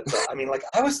 But I mean, like,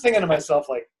 I was thinking to myself,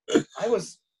 like, I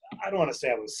don't want to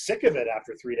say I was sick of it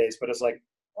after 3 days, but it's like,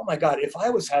 oh my God, if I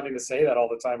was having to say that all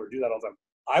the time or do that all the time,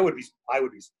 I would be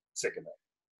sick of it.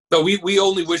 No, we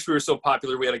only wish we were so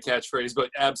popular we had a catchphrase, but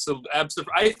absolutely.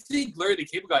 I think Larry the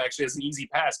Cable Guy actually has an easy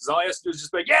pass because all he has to do is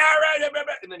just be like, "Yeah, right,"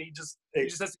 and then he just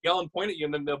has to yell and point at you,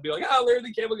 and then they'll be like, Larry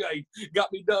the Cable Guy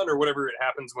got me done, or whatever it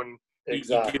happens when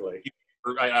exactly.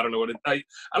 I don't know what I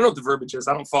don't know what the verbiage is.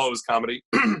 I don't follow his comedy.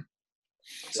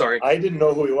 Sorry, I didn't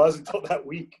know who he was until that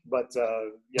week, but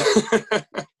yeah,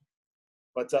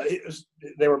 but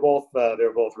they were both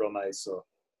real nice, so.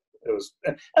 It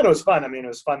was fun. I mean, it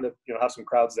was fun to have some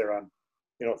crowds there on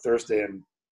Thursday and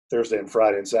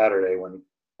Friday and Saturday when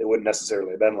it wouldn't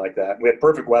necessarily have been like that. We had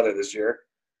perfect weather this year,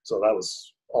 so that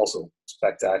was also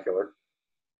spectacular.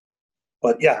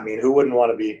 But yeah, I mean, who wouldn't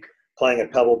want to be playing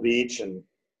at Pebble Beach? And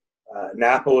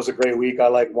Napa was a great week. I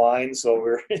like wine, so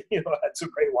we had some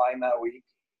great wine that week.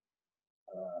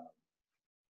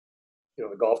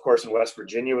 The golf course in West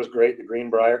Virginia was great. The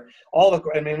Greenbrier, I've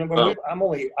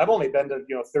only been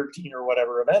to 13 or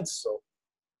whatever events, so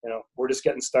we're just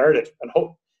getting started, and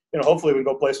hopefully we can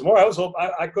go play some more.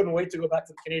 I couldn't wait to go back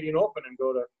to the Canadian Open and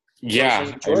go to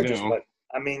St. George's, but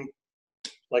I mean,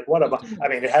 like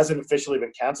it hasn't officially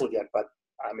been canceled yet, but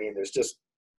I mean, there's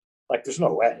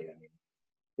no way. I mean,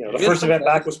 the first event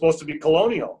back was supposed to be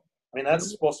Colonial. I mean,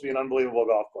 that's supposed to be an unbelievable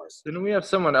golf course. Didn't we have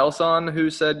someone else on who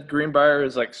said Greenbrier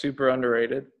is like super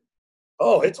underrated?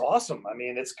 Oh, it's awesome. I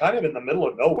mean, it's kind of in the middle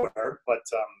of nowhere, but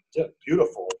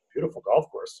beautiful, beautiful golf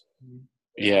course.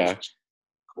 Yeah.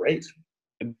 Great.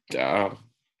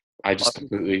 I just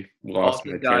completely lost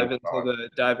my dive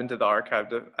into the archive.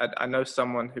 I know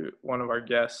one of our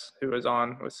guests who was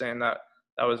on was saying that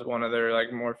was one of their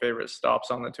like more favorite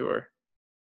stops on the tour.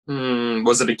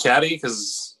 Was it a caddy?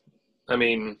 Because I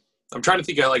mean, I'm trying to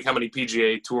think of like how many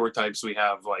PGA tour types we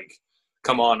have like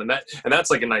come on, and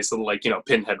that's like a nice little like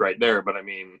pinhead right there. But I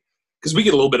mean, because we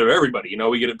get a little bit of everybody,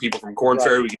 we get people from Korn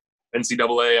Ferry, we get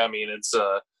NCAA. I mean, it's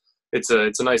a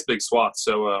nice big swath.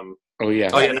 So oh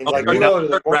yeah, I mean,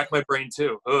 rack my brain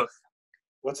too. Ugh.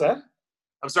 What's that?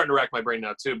 I'm starting to rack my brain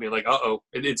now too, being like,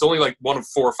 it's only like one of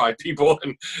 4 or 5 people.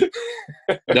 And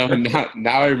No,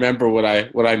 now I remember what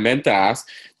I meant to ask.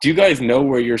 Do you guys know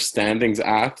where your standings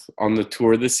at on the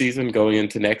tour this season going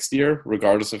into next year,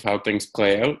 regardless of how things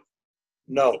play out?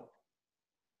 No.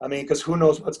 I mean, because who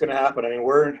knows what's going to happen? I mean,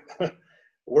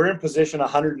 we're in position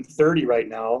 130 right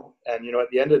now, and at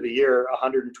the end of the year,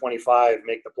 125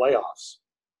 make the playoffs.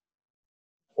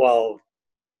 Well,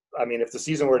 I mean, if the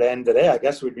season were to end today, I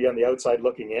guess we'd be on the outside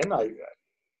looking in.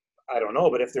 I don't know,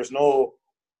 but if there's no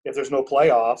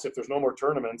playoffs, if there's no more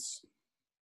tournaments,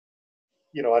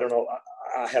 I don't know.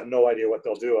 I have no idea what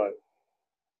they'll do.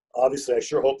 Obviously, I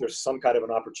sure hope there's some kind of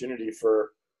an opportunity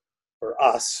for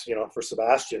us, for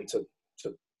Sebastian to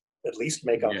at least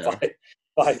make up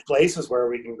five places where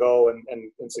we can go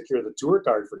and secure the tour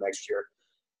card for next year.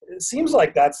 It seems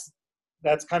like that's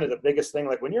kind of the biggest thing.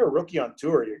 Like when you're a rookie on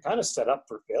tour, you're kind of set up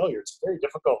for failure. It's very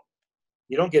difficult.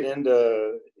 You don't get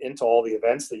into all the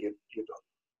events that you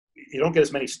don't get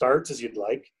as many starts as you'd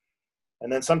like.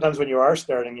 And then sometimes when you are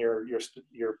starting,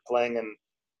 you're playing in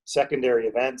secondary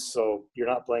events, so you're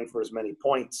not playing for as many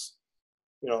points.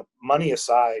 Money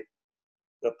aside,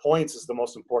 the points is the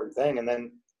most important thing. And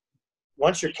then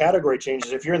once your category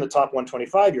changes, if you're in the top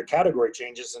 125, your category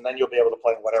changes, and then you'll be able to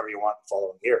play in whatever you want the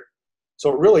following year.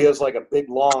 So it really is like a big,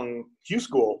 long Q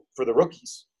school for the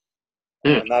rookies.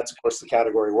 And that's, of course, the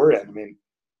category we're in. I mean,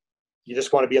 you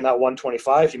just want to be in that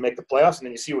 125. You make the playoffs, and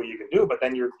then you see what you can do. But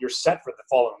then you're set for the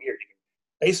following year. You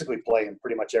can basically play in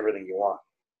pretty much everything you want.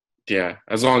 Yeah,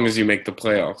 as long as you make the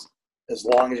playoffs. As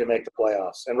long as you make the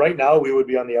playoffs. And right now, we would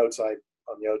be on the outside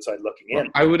looking in.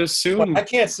 I would assume. But I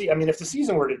can't see. I mean, if the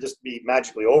season were to just be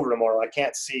magically over tomorrow, I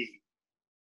can't see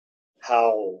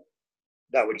how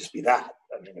that would just be that.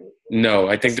 I mean, no,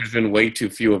 I think there's been way too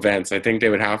few events. I think they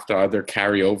would have to either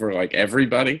carry over like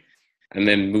everybody and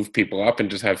then move people up and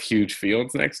just have huge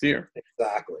fields next year.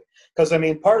 Exactly. Because I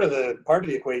mean, part of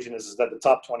the equation is that the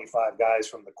top 25 guys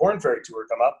from the Corn Ferry Tour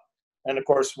come up, and of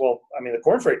course, the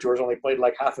Corn Ferry Tour has only played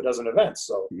like half a dozen events,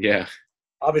 so yeah,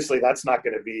 obviously that's not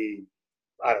going to be.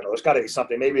 I don't know. There's got to be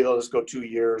something. Maybe they'll just go 2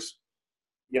 years,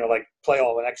 like play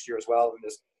all the next year as well, and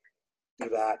just do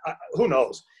that. Who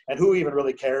knows? And who even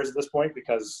really cares at this point?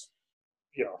 Because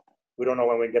we don't know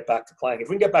when we can get back to playing. If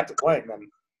we can get back to playing, then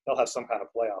they'll have some kind of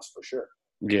playoffs for sure.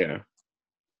 Yeah.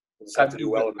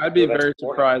 I'd be very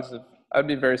surprised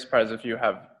if you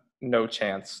have no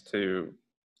chance to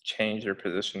change your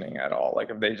positioning at all.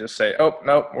 Like if they just say, "Oh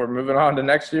no, we're moving on to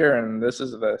next year, and this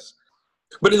is this."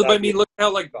 But I mean, look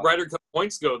how like Ryder Cup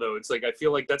points go, though. It's like I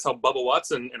feel like that's how Bubba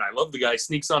Watson, and I love the guy,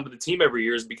 sneaks onto the team every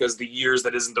year, is because the years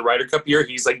that isn't the Ryder Cup year,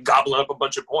 he's like gobbling up a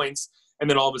bunch of points, and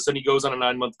then all of a sudden he goes on a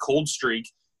 9-month cold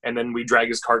streak, and then we drag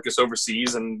his carcass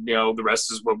overseas, and the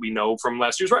rest is what we know from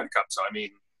last year's Ryder Cup. So I mean,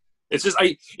 it's just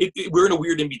we're in a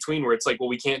weird in between where it's like, well,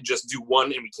 we can't just do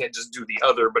one and we can't just do the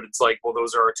other, but it's like, well,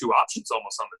 those are our two options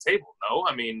almost on the table. No,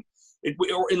 I mean,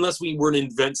 or unless we were to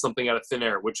invent something out of thin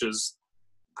air, which is,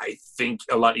 I think,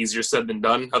 a lot easier said than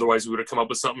done. Otherwise, we would have come up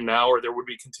with something now, or there would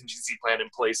be a contingency plan in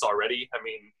place already. I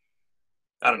mean,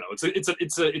 I don't know.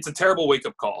 It's a terrible wake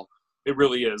up call. It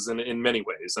really is, in many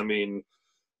ways. I mean,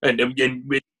 and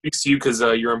it speaks to you because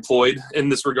you're employed in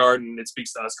this regard, and it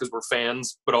speaks to us because we're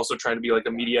fans, but also trying to be like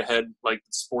a media head, like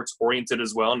sports oriented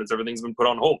as well. And everything's been put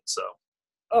on hold. So.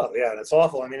 Oh yeah, and it's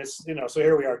awful. I mean, it's so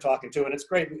here we are talking too, and it's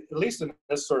great. At least in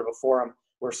this sort of a forum,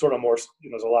 where sort of more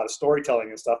there's a lot of storytelling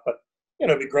and stuff, but.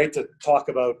 It'd be great to talk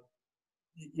about,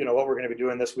 what we're going to be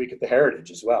doing this week at the Heritage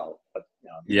as well. But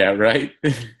yeah, right.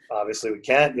 Obviously, we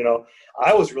can't.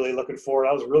 I was really looking forward.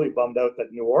 I was really bummed out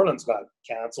that New Orleans got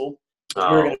canceled. We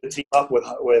were going to team up with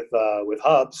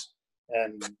Hubs,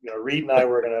 and Reed and I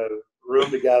were going to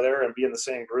room together and be in the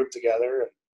same group together, and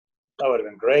that would have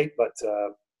been great. But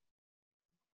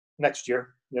next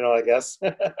year, I guess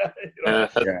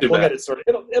we'll get it sorted.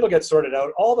 It'll get sorted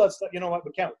out. All that stuff. You know what?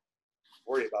 We can't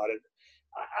worry about it.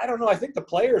 I don't know. I think the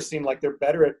players seem like they're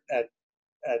better at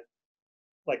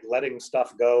like letting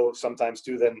stuff go sometimes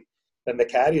too than the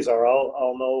caddies are.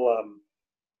 I'll know.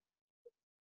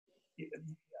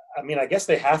 I mean, I guess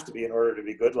they have to be in order to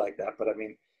be good like that. But I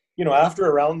mean, after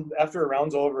a round's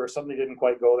over, or something didn't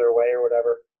quite go their way or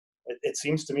whatever, it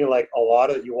seems to me like a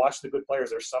lot of you watch the good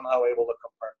players, they're somehow able to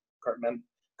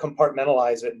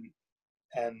compartmentalize it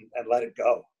and let it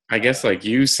go. I guess, like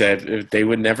you said, they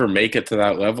would never make it to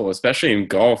that level, especially in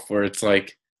golf, where it's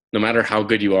like, no matter how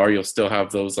good you are, you'll still have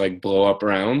those like blow up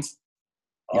rounds.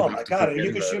 Oh my God!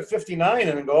 You could shoot 59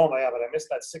 and then go, oh my God, but I missed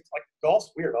that 6. Like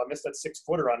golf's weird. I missed that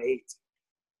 6-footer on 8.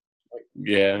 Like,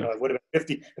 yeah, it would have been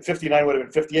 50. The 59 would have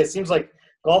been 50. It seems like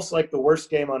golf's like the worst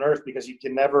game on earth because you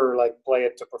can never like play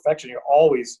it to perfection. You're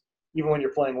always even when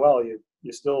you're playing well, you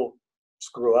still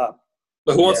screw up.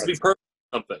 But who wants to be perfect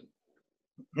at something?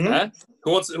 Hmm? Huh?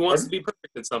 Who wants to be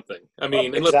perfect at something? I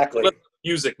mean, exactly. unless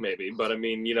music maybe, but I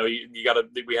mean, you gotta.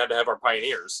 We had to have our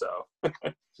pioneers, so.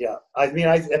 Yeah, I mean,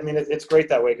 it's great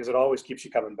that way because it always keeps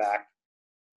you coming back.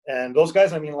 And those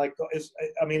guys, I mean, like, is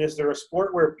there a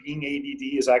sport where being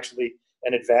ADD is actually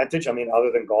an advantage? I mean,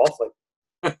 other than golf,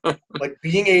 like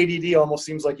being ADD almost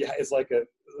seems like it's like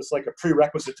a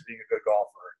prerequisite to being a good golfer.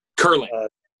 Curling,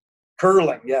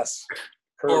 curling, yes,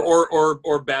 curling.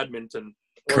 or badminton.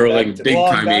 Curling, big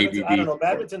time ADD. I don't know.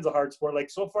 Badminton's a hard sport. Like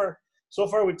so far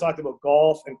we've talked about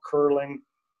golf and curling.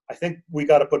 I think we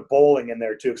got to put bowling in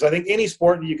there too, because I think any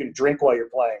sport that you can drink while you're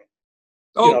playing,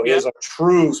 is a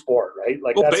true sport, right?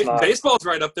 Like baseball's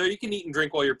right up there. You can eat and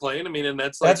drink while you're playing. I mean, and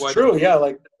that's true. Yeah,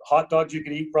 like hot dogs you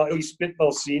can eat. Probably you spit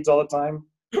those seeds all the time.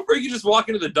 Or you can just walk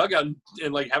into the dugout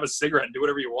and like have a cigarette and do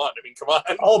whatever you want. I mean, come on.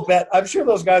 I'll bet. I'm sure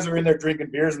those guys are in there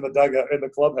drinking beers in the dugout in the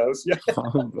clubhouse. Yeah.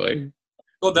 Probably.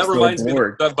 Well, that reminds me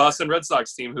of that Boston Red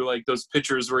Sox team who, like, those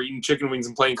pitchers were eating chicken wings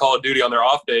and playing Call of Duty on their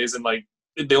off days, and like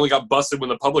they only got busted when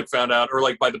the public found out, or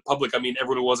like by the public, I mean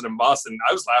everyone who wasn't in Boston.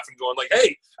 I was laughing, going like,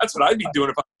 "Hey, that's what I'd be doing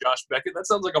if I'm Josh Beckett. That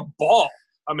sounds like a ball.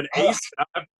 I'm an ace. I don't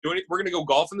have to do anything. We're gonna go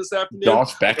golfing this afternoon.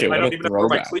 Josh Beckett. I don't even have to wear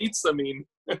my cleats. I mean."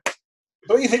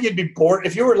 Don't you think you'd be bored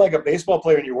if you were like a baseball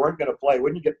player and you weren't going to play?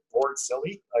 Wouldn't you get bored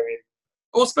silly? I mean,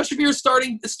 well, especially if you're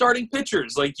starting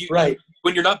pitchers, like right.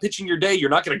 When you're not pitching your day,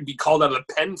 you're not going to be called out of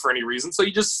the pen for any reason. So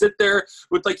you just sit there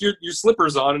with like your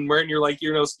slippers on and wearing your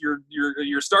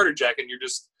your starter jacket, and you're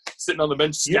just sitting on the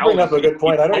bench. You bring up a good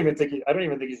point. I don't even think you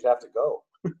should have to go.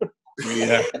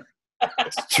 Yeah,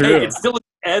 it's true. It's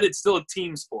still a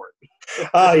team sport.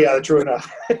 Yeah, true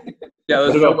enough. Yeah,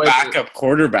 there's no backup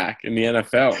quarterback in the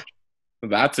NFL.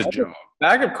 That's a job.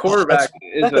 Backup quarterback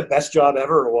is the best job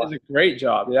ever. Or what? Is a great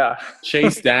job, yeah.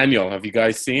 Chase Daniel, have you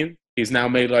guys seen? He's now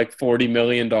made like $40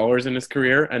 million in his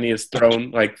career, and he has thrown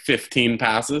like 15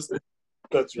 passes.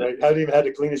 That's right. Hasn't even had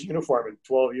to clean his uniform in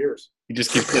 12 years. He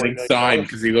just keeps getting signed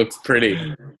because he looks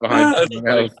pretty behind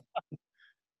someone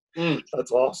else.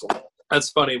 That's awesome.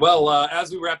 That's funny. Well, as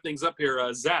we wrap things up here,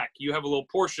 Zach, you have a little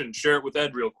portion. Share it with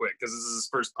Ed real quick because this is his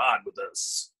first pod with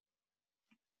us.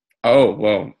 Oh,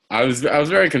 well, I was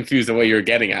very confused at what you were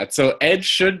getting at. So Ed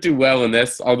should do well in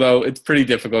this, although it's pretty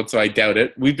difficult, so I doubt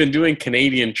it. We've been doing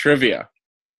Canadian trivia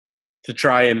to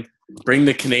try and bring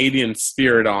the Canadian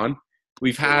spirit on.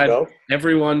 We've had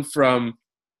everyone from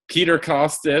Peter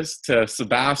Costas to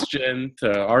Sebastian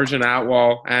to Arjun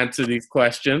Atwal answer these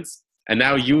questions, and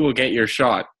now you will get your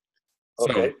shot.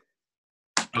 Okay.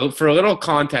 So, for a little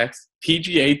context,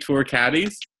 PGA Tour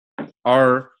caddies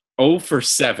are 0 for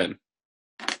 7.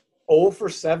 0 for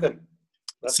 7.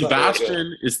 That's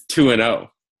Sebastian is 2-0.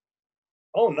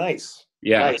 Oh, nice.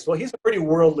 Yeah. Nice. Well, he's a pretty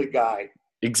worldly guy.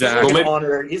 Exactly. He's an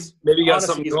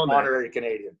honorary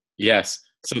Canadian. Yes.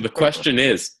 So the question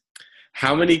is,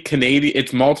 how many Canadian?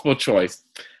 It's multiple choice.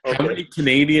 Okay. How many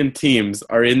Canadian teams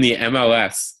are in the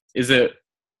MLS? Is it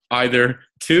either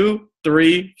 2,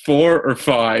 3, 4, or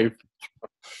 5?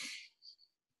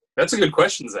 That's a good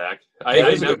question, Zach.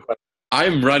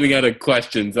 I'm running out of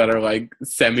questions that are like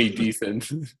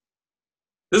semi-decent.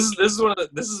 This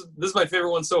is my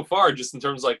favorite one so far, just in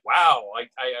terms of like, wow,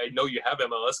 I know you have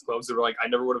MLS clubs that are like, I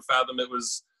never would have fathomed it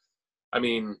was. I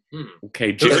mean,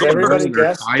 okay. Does everybody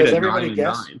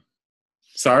guess?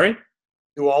 Sorry?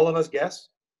 Do all of us guess?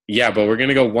 Yeah, but we're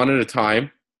gonna go one at a time.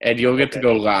 Ed, you'll get to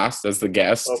go last as the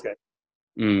guest. Okay.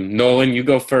 Nolan, you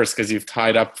go first because you've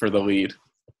tied up for the lead.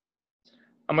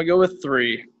 I'm gonna go with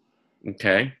 3.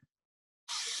 Okay.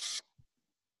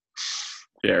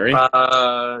 Jerry?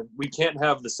 We can't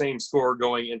have the same score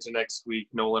going into next week,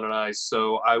 Nolan and I,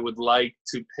 so I would like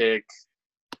to pick...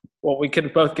 Well, we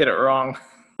could both get it wrong.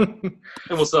 And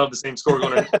we'll still have the same score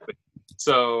going into next week.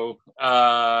 So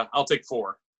I'll take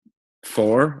 4.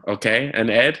 4? Okay.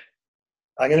 And Ed?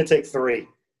 I'm going to take 3.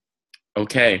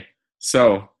 Okay.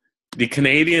 So the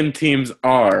Canadian teams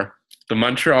are the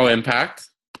Montreal Impact,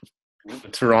 the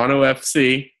Toronto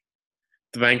FC,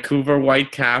 the Vancouver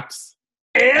Whitecaps,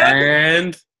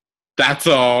 and that's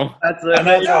all. That's it.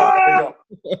 I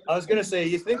was going to say,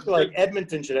 you think like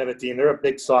Edmonton should have a team. They're a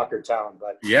big soccer town,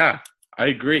 but yeah, I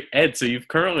agree. Ed, so you've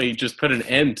currently just put an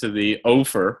end to the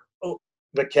offer. Oh,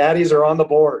 the Caddies are on the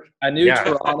board. I knew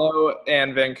Toronto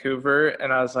and Vancouver,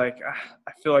 and I was like,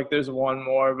 I feel like there's one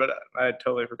more, but I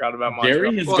totally forgot about Montreal.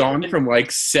 Jerry has gone from like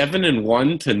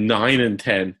 7-1 to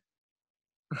 9-10.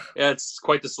 Yeah, it's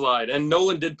quite the slide. And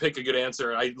Nolan did pick a good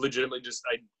answer. I legitimately just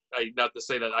not to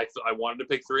say that I wanted to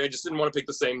pick 3. I just didn't want to pick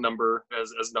the same number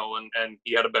as Nolan, and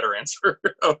he had a better answer.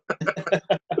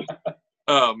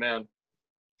 Oh man.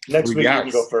 Next week you can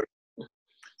go first.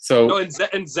 So No,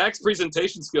 and Zach's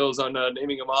presentation skills on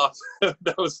naming him off,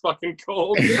 that was fucking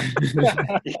cold.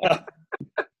 Yeah.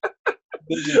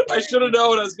 I should have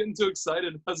known. I was getting too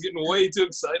excited. I was getting way too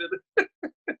excited.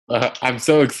 I'm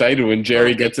so excited when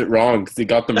Jerry gets it wrong because he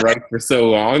got them right for so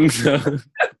long.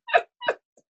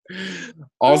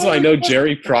 Also, I know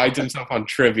Jerry prides himself on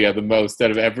trivia the most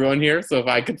out of everyone here. So if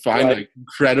I could find like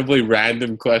incredibly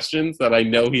random questions that I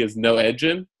know he has no edge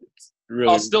in, it's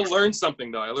really. I'll still learn something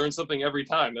though. I learn something every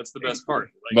time. That's the best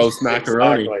part. Like, most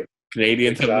macaroni. Exactly.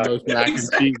 Canadians have the most mac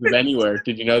and cheese of anywhere.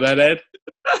 Did you know that, Ed?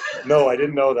 No, I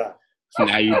didn't know that.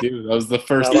 Now you do. That was the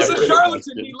first. He's Like a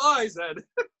charlatan. He lies, Ed.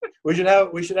 We should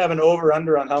have an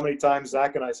over/under on how many times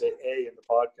Zach and I say "a" in the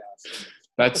podcast.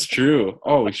 That's true.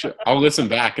 Oh, we should. I'll listen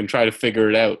back and try to figure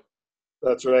it out.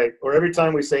 That's right. Or every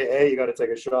time we say "a," you got to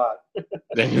take a shot.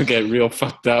 Then you'll get real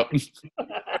fucked up.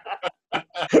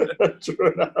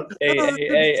 True enough.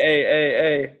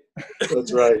 Hey.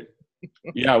 That's right.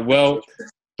 Yeah. Well,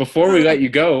 before we let you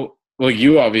go, well,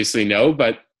 you obviously know,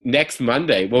 but next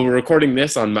Monday, well, we're recording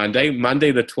this on Monday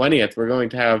the 20th. We're going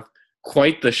to have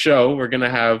quite the show. We're going to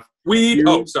have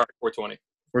 420.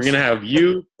 We're going to have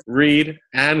you, Reed,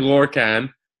 and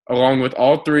Lorcan, along with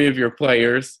all three of your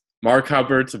players, Mark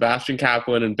Hubbard, Sebastian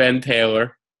Kaplan, and Ben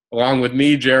Taylor, along with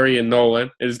me, Jerry, and Nolan.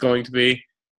 It is going to be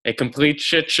a complete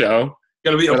shit show.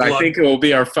 Gonna be but I think it will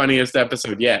be our funniest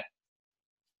episode yet.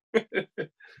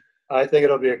 I think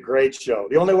it'll be a great show.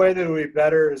 The only way that it'll be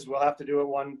better is we'll have to do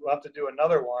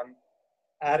another one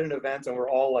at an event, and we're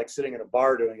all like sitting in a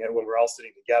bar doing it when we're all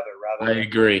sitting together rather than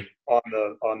agree. on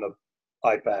the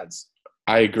iPads.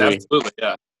 I agree. Absolutely,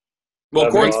 yeah. Well,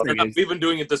 That'd be according to awesome. we've been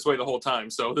doing it this way the whole time,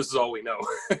 so this is all we know.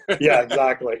 Yeah,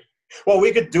 exactly. Well,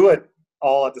 we could do it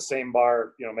all at the same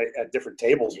bar, at different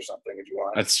tables or something if you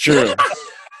want. That's true.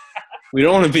 We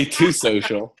don't want to be too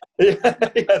social. Yeah,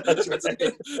 that's right.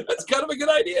 That's kind of a good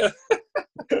idea.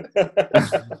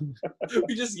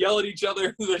 We just yell at each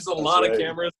other. There's a lot of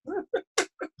cameras.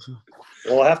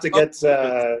 We'll have to get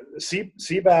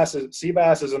Seabass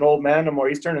is an old man tomorrow.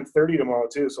 He's turning 30 tomorrow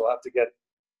too, so we'll have to get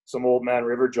some old man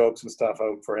river jokes and stuff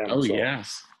out for him. Oh, so.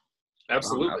 yes.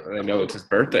 Absolutely. I know it's his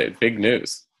birthday. Big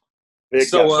news. Big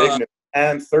news.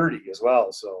 And 30 as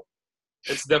well. So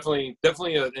it's definitely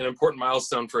an important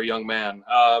milestone for a young man.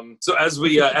 So as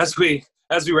we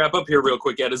wrap up here real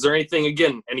quick, Ed, is there anything,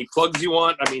 again, any plugs you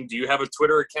want? I mean, do you have a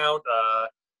Twitter account?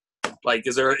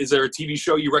 Is there a TV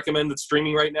show you recommend that's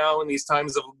streaming right now in these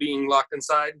times of being locked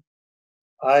inside?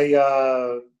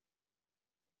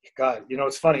 God,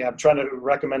 it's funny. I'm trying to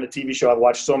recommend a TV show. I've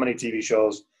watched so many TV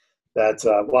shows that,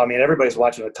 everybody's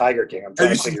watching The Tiger King. Have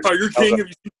you seen Tiger King? Have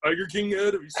you seen Tiger King,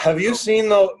 Ed? Have you seen,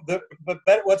 though,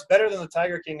 what's better than The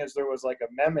Tiger King is there was like a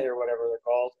meme or whatever they're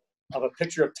called of a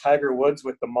picture of Tiger Woods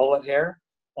with the mullet hair.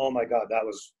 Oh, my God, that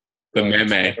was the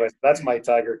meme. That's my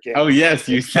Tiger King. Oh, yes,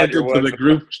 you sent it to the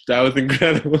group. That was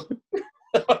incredible.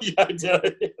 Oh, yeah, I did.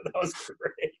 That was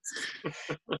great.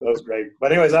 That was great.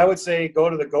 But anyways, I would say go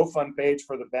to the GoFund page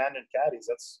for the band and Caddies.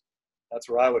 That's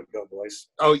where I would go, boys.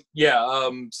 Oh, yeah.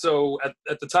 So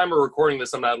at the time we're recording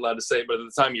this, I'm not allowed to say, but at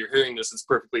the time you're hearing this, it's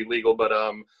perfectly legal. But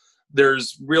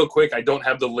there's real quick, I don't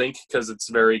have the link because it's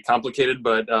very complicated,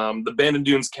 but the Bandon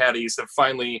Dunes Caddies have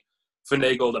finally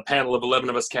finagled a panel of 11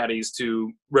 of us caddies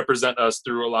to represent us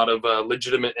through a lot of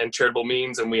legitimate and charitable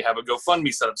means, and we have a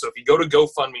GoFundMe set up. So if you go to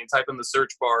GoFundMe and type in the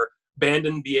search bar,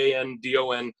 Bandon,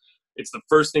 B-A-N-D-O-N, it's the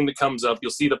first thing that comes up.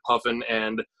 You'll see the puffin,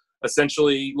 and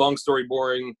essentially, long story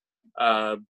boring,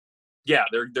 they're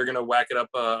going to whack it up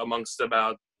amongst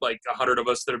about like 100 of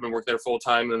us that have been working there full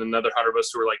time, and another 100 of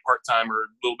us who are like part time or a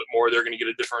little bit more. They're going to get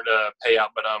a different payout,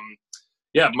 but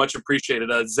much appreciated.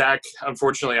 Zach,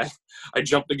 unfortunately, I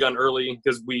jumped the gun early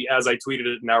because as I tweeted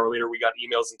it an hour later, we got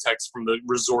emails and texts from the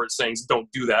resort saying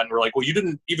don't do that, and we're like, well, you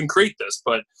didn't even create this.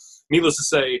 But needless to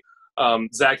say,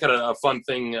 Zach had a fun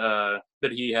thing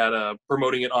that he had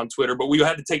promoting it on Twitter, but we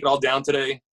had to take it all down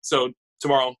today. So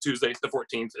tomorrow, Tuesday, the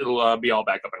 14th, it'll be all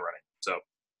back up and running. So,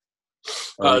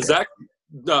 okay. Zach,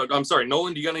 I'm sorry,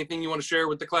 Nolan, do you got anything you want to share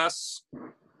with the class?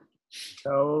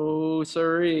 No,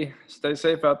 sorry. Stay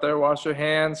safe out there. Wash your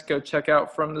hands. Go check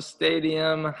out From the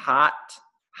Stadium. Hot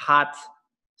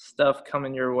stuff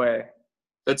coming your way.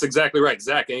 That's exactly right.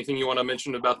 Zach, anything you want to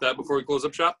mention about that before we close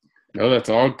up shop? No, that's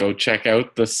all. Go check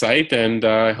out the site, and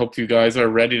I hope you guys are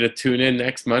ready to tune in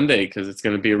next Monday because it's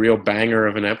going to be a real banger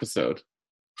of an episode.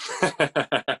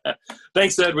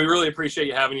 Thanks, Ed. We really appreciate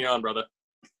you having you on, brother.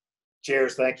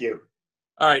 Cheers. Thank you.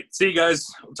 All right. See you guys.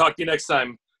 We'll talk to you next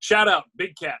time. Shout out,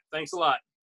 Big Cat. Thanks a lot.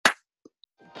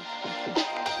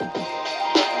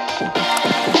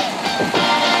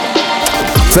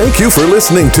 Thank you for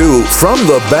listening to From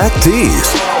the Back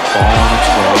Tees. Ball on its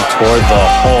way toward the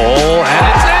hole, and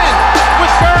it's in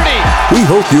with birdie. We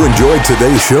hope you enjoyed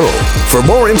today's show. For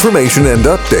more information and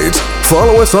updates,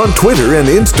 follow us on Twitter and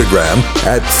Instagram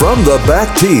at From the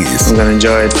Back Tees. I'm gonna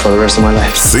enjoy it for the rest of my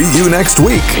life. See you next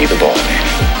week. Be the ball,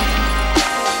 man.